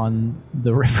calamity on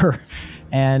the river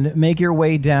and make your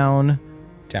way down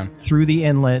through the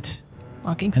inlet.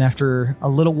 Walking. And after a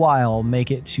little while, make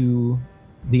it to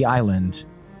the island,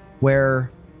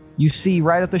 where you see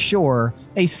right at the shore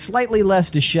a slightly less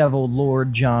disheveled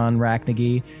Lord John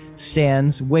Racknagy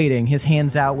stands waiting, his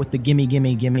hands out with the gimme,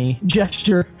 gimme, gimme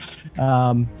gesture.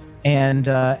 And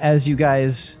as you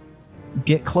guys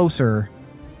get closer,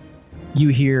 you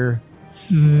hear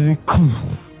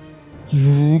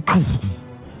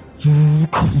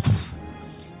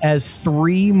as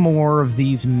 3 more of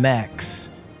these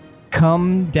mechs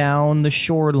come down the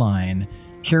shoreline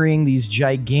carrying these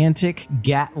gigantic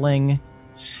Gatling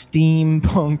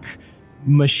steampunk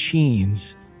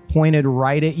machines pointed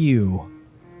right at you.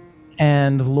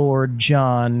 And Lord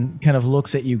John kind of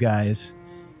looks at you guys,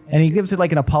 and he gives it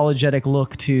like an apologetic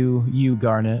look to you,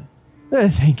 Garnet.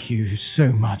 Thank you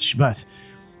so much, but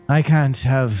I can't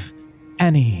have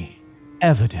any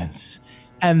evidence.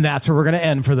 And that's where we're going to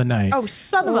end for the night. Oh,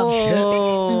 son of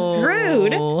a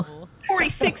Rude.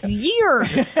 46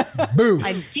 years. Boo.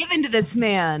 I've given to this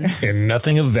man. And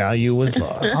nothing of value was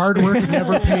lost. Hard work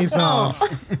never pays off.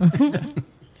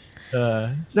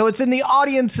 So it's in the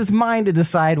audience's mind to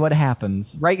decide what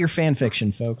happens. Write your fan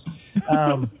fiction, folks.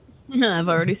 I've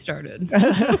already started.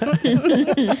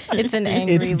 It's an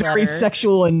angry It's very letter.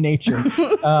 sexual in nature.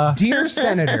 Dear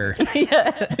Senator.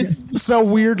 So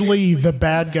weirdly, the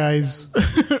bad guys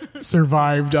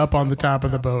survived up on the top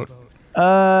of the boat.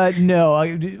 No,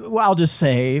 I'll just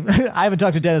say I haven't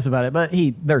talked to Dennis about it, but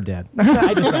they're dead.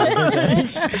 I decided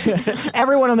they're dead.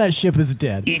 Everyone on that ship is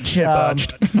dead. Eat shit,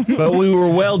 Botched. But we were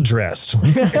well dressed.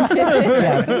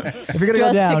 Yeah. If you're gonna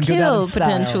go Dressed down, to go down kill, in style.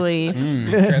 potentially.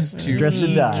 Dressed to Dressed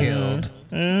to die. killed.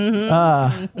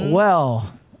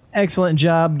 Well, excellent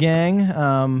job, gang.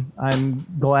 I'm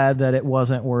glad that it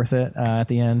wasn't worth it at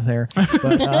the end there.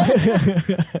 But,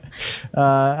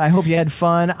 I hope you had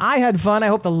fun. I had fun. I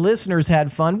hope the listeners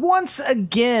had fun. Once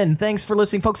again, thanks for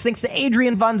listening, folks. Thanks to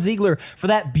Adrian Von Ziegler for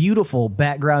that beautiful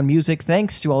background music.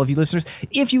 Thanks to all of you listeners.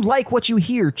 If you like what you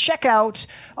hear, check out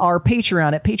our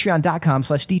Patreon at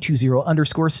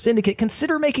patreon.com/D20_syndicate.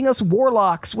 Consider making us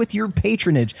warlocks with your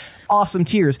patronage. Awesome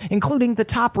tiers, including the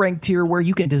top ranked tier where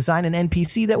you can design an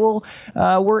NPC that will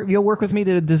you'll work with me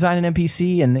to design an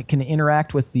NPC, and it can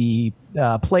interact with the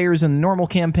players in the normal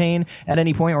campaign at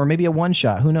any point, or maybe a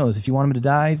one-shot. Who knows? If you want them to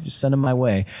die, just send them my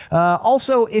way.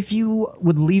 Also, if you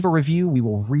would leave a review, we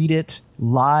will read it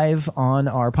live on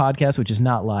our podcast, which is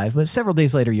not live, but several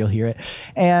days later you'll hear it.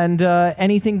 And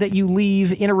anything that you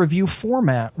leave in a review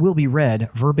format will be read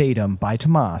verbatim by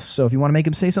Tomas. So if you want to make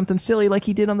him say something silly like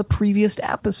he did on the previous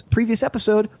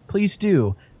episode, please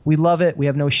do. We love it. We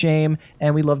have no shame,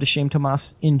 and we love to shame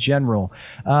Tomas in general.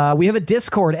 We have a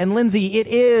Discord, and Lindsay, it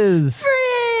is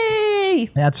Free!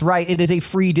 That's right. It is a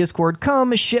free Discord.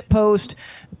 Come shitpost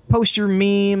post your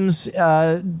memes,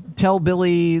 tell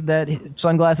Billy that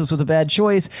sunglasses was a bad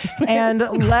choice, and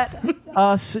let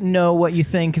us know what you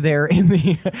think there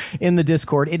in the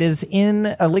Discord. It is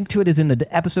a link to it is in the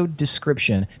episode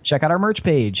description. Check out our merch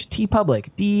page, TeePublic,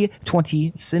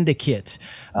 D20 Syndicate.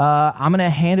 I'm going to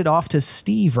hand it off to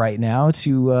Steve right now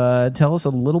to tell us a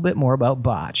little bit more about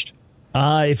Botched.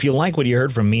 If you like what you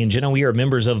heard from me and Jenna, we are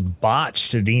members of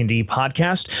Botched, a D&D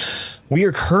podcast. We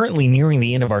are currently nearing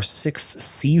the end of our 6th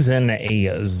season,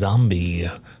 a zombie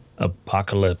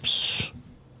apocalypse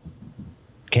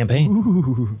campaign.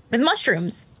 Ooh. With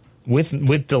mushrooms.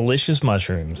 With delicious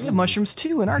mushrooms. We have mushrooms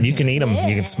too in our You can eat them. Yeah.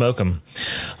 You can smoke them.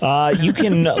 You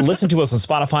can listen to us on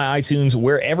Spotify, iTunes,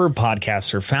 wherever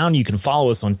podcasts are found. You can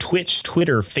follow us on Twitch,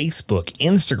 Twitter, Facebook,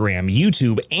 Instagram,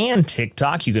 YouTube, and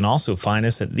TikTok. You can also find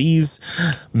us at these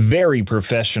very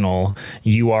professional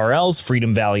URLs: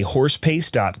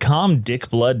 freedomvalleyhorsepace.com,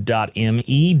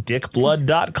 dickblood.me,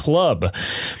 dickblood.club,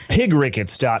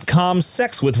 pigrickets.com,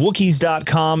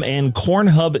 sexwithwookies.com, and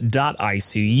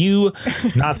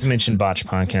cornhub.icu. Not to mention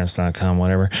botchpodcast.com,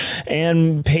 whatever,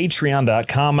 and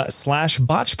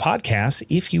patreon.com/botchpodcast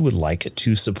if you would like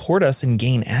to support us and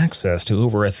gain access to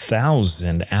over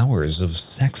 1,000 hours of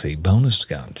sexy bonus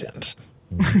content.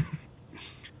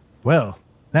 Well,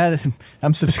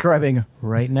 I'm subscribing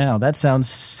right now. That sounds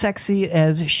sexy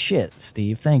as shit,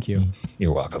 Steve. Thank you.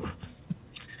 You're welcome.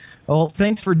 Well,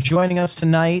 thanks for joining us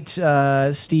tonight,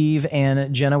 Steve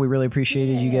and Jenna. We really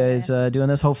appreciated you guys doing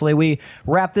this. Hopefully we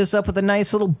wrap this up with a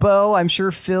nice little bow. I'm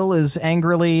sure Phil is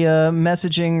angrily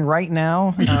messaging right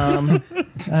now.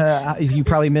 You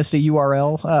probably missed a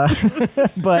URL,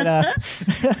 but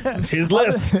it's his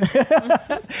list.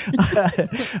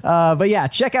 But yeah,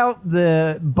 check out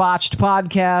the Botched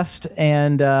podcast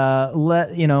and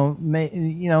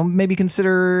maybe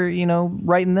consider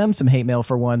writing them some hate mail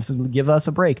for once. Give us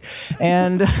a break.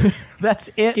 And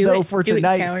that's it for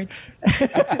tonight. Cowards.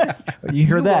 You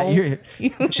heard that?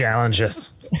 Challenge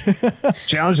us.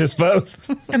 Challenge us both.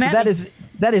 That is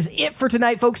it for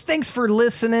tonight, folks. Thanks for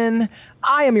listening.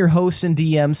 I am your host and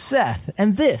DM, Seth,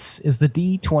 and this is the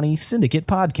D20 Syndicate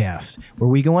podcast, where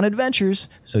we go on adventures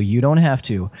so you don't have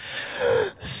to.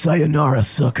 Sayonara,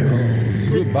 sucker.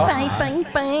 Bye, bang,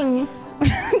 bang.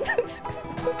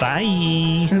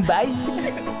 Bye.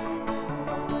 Bye.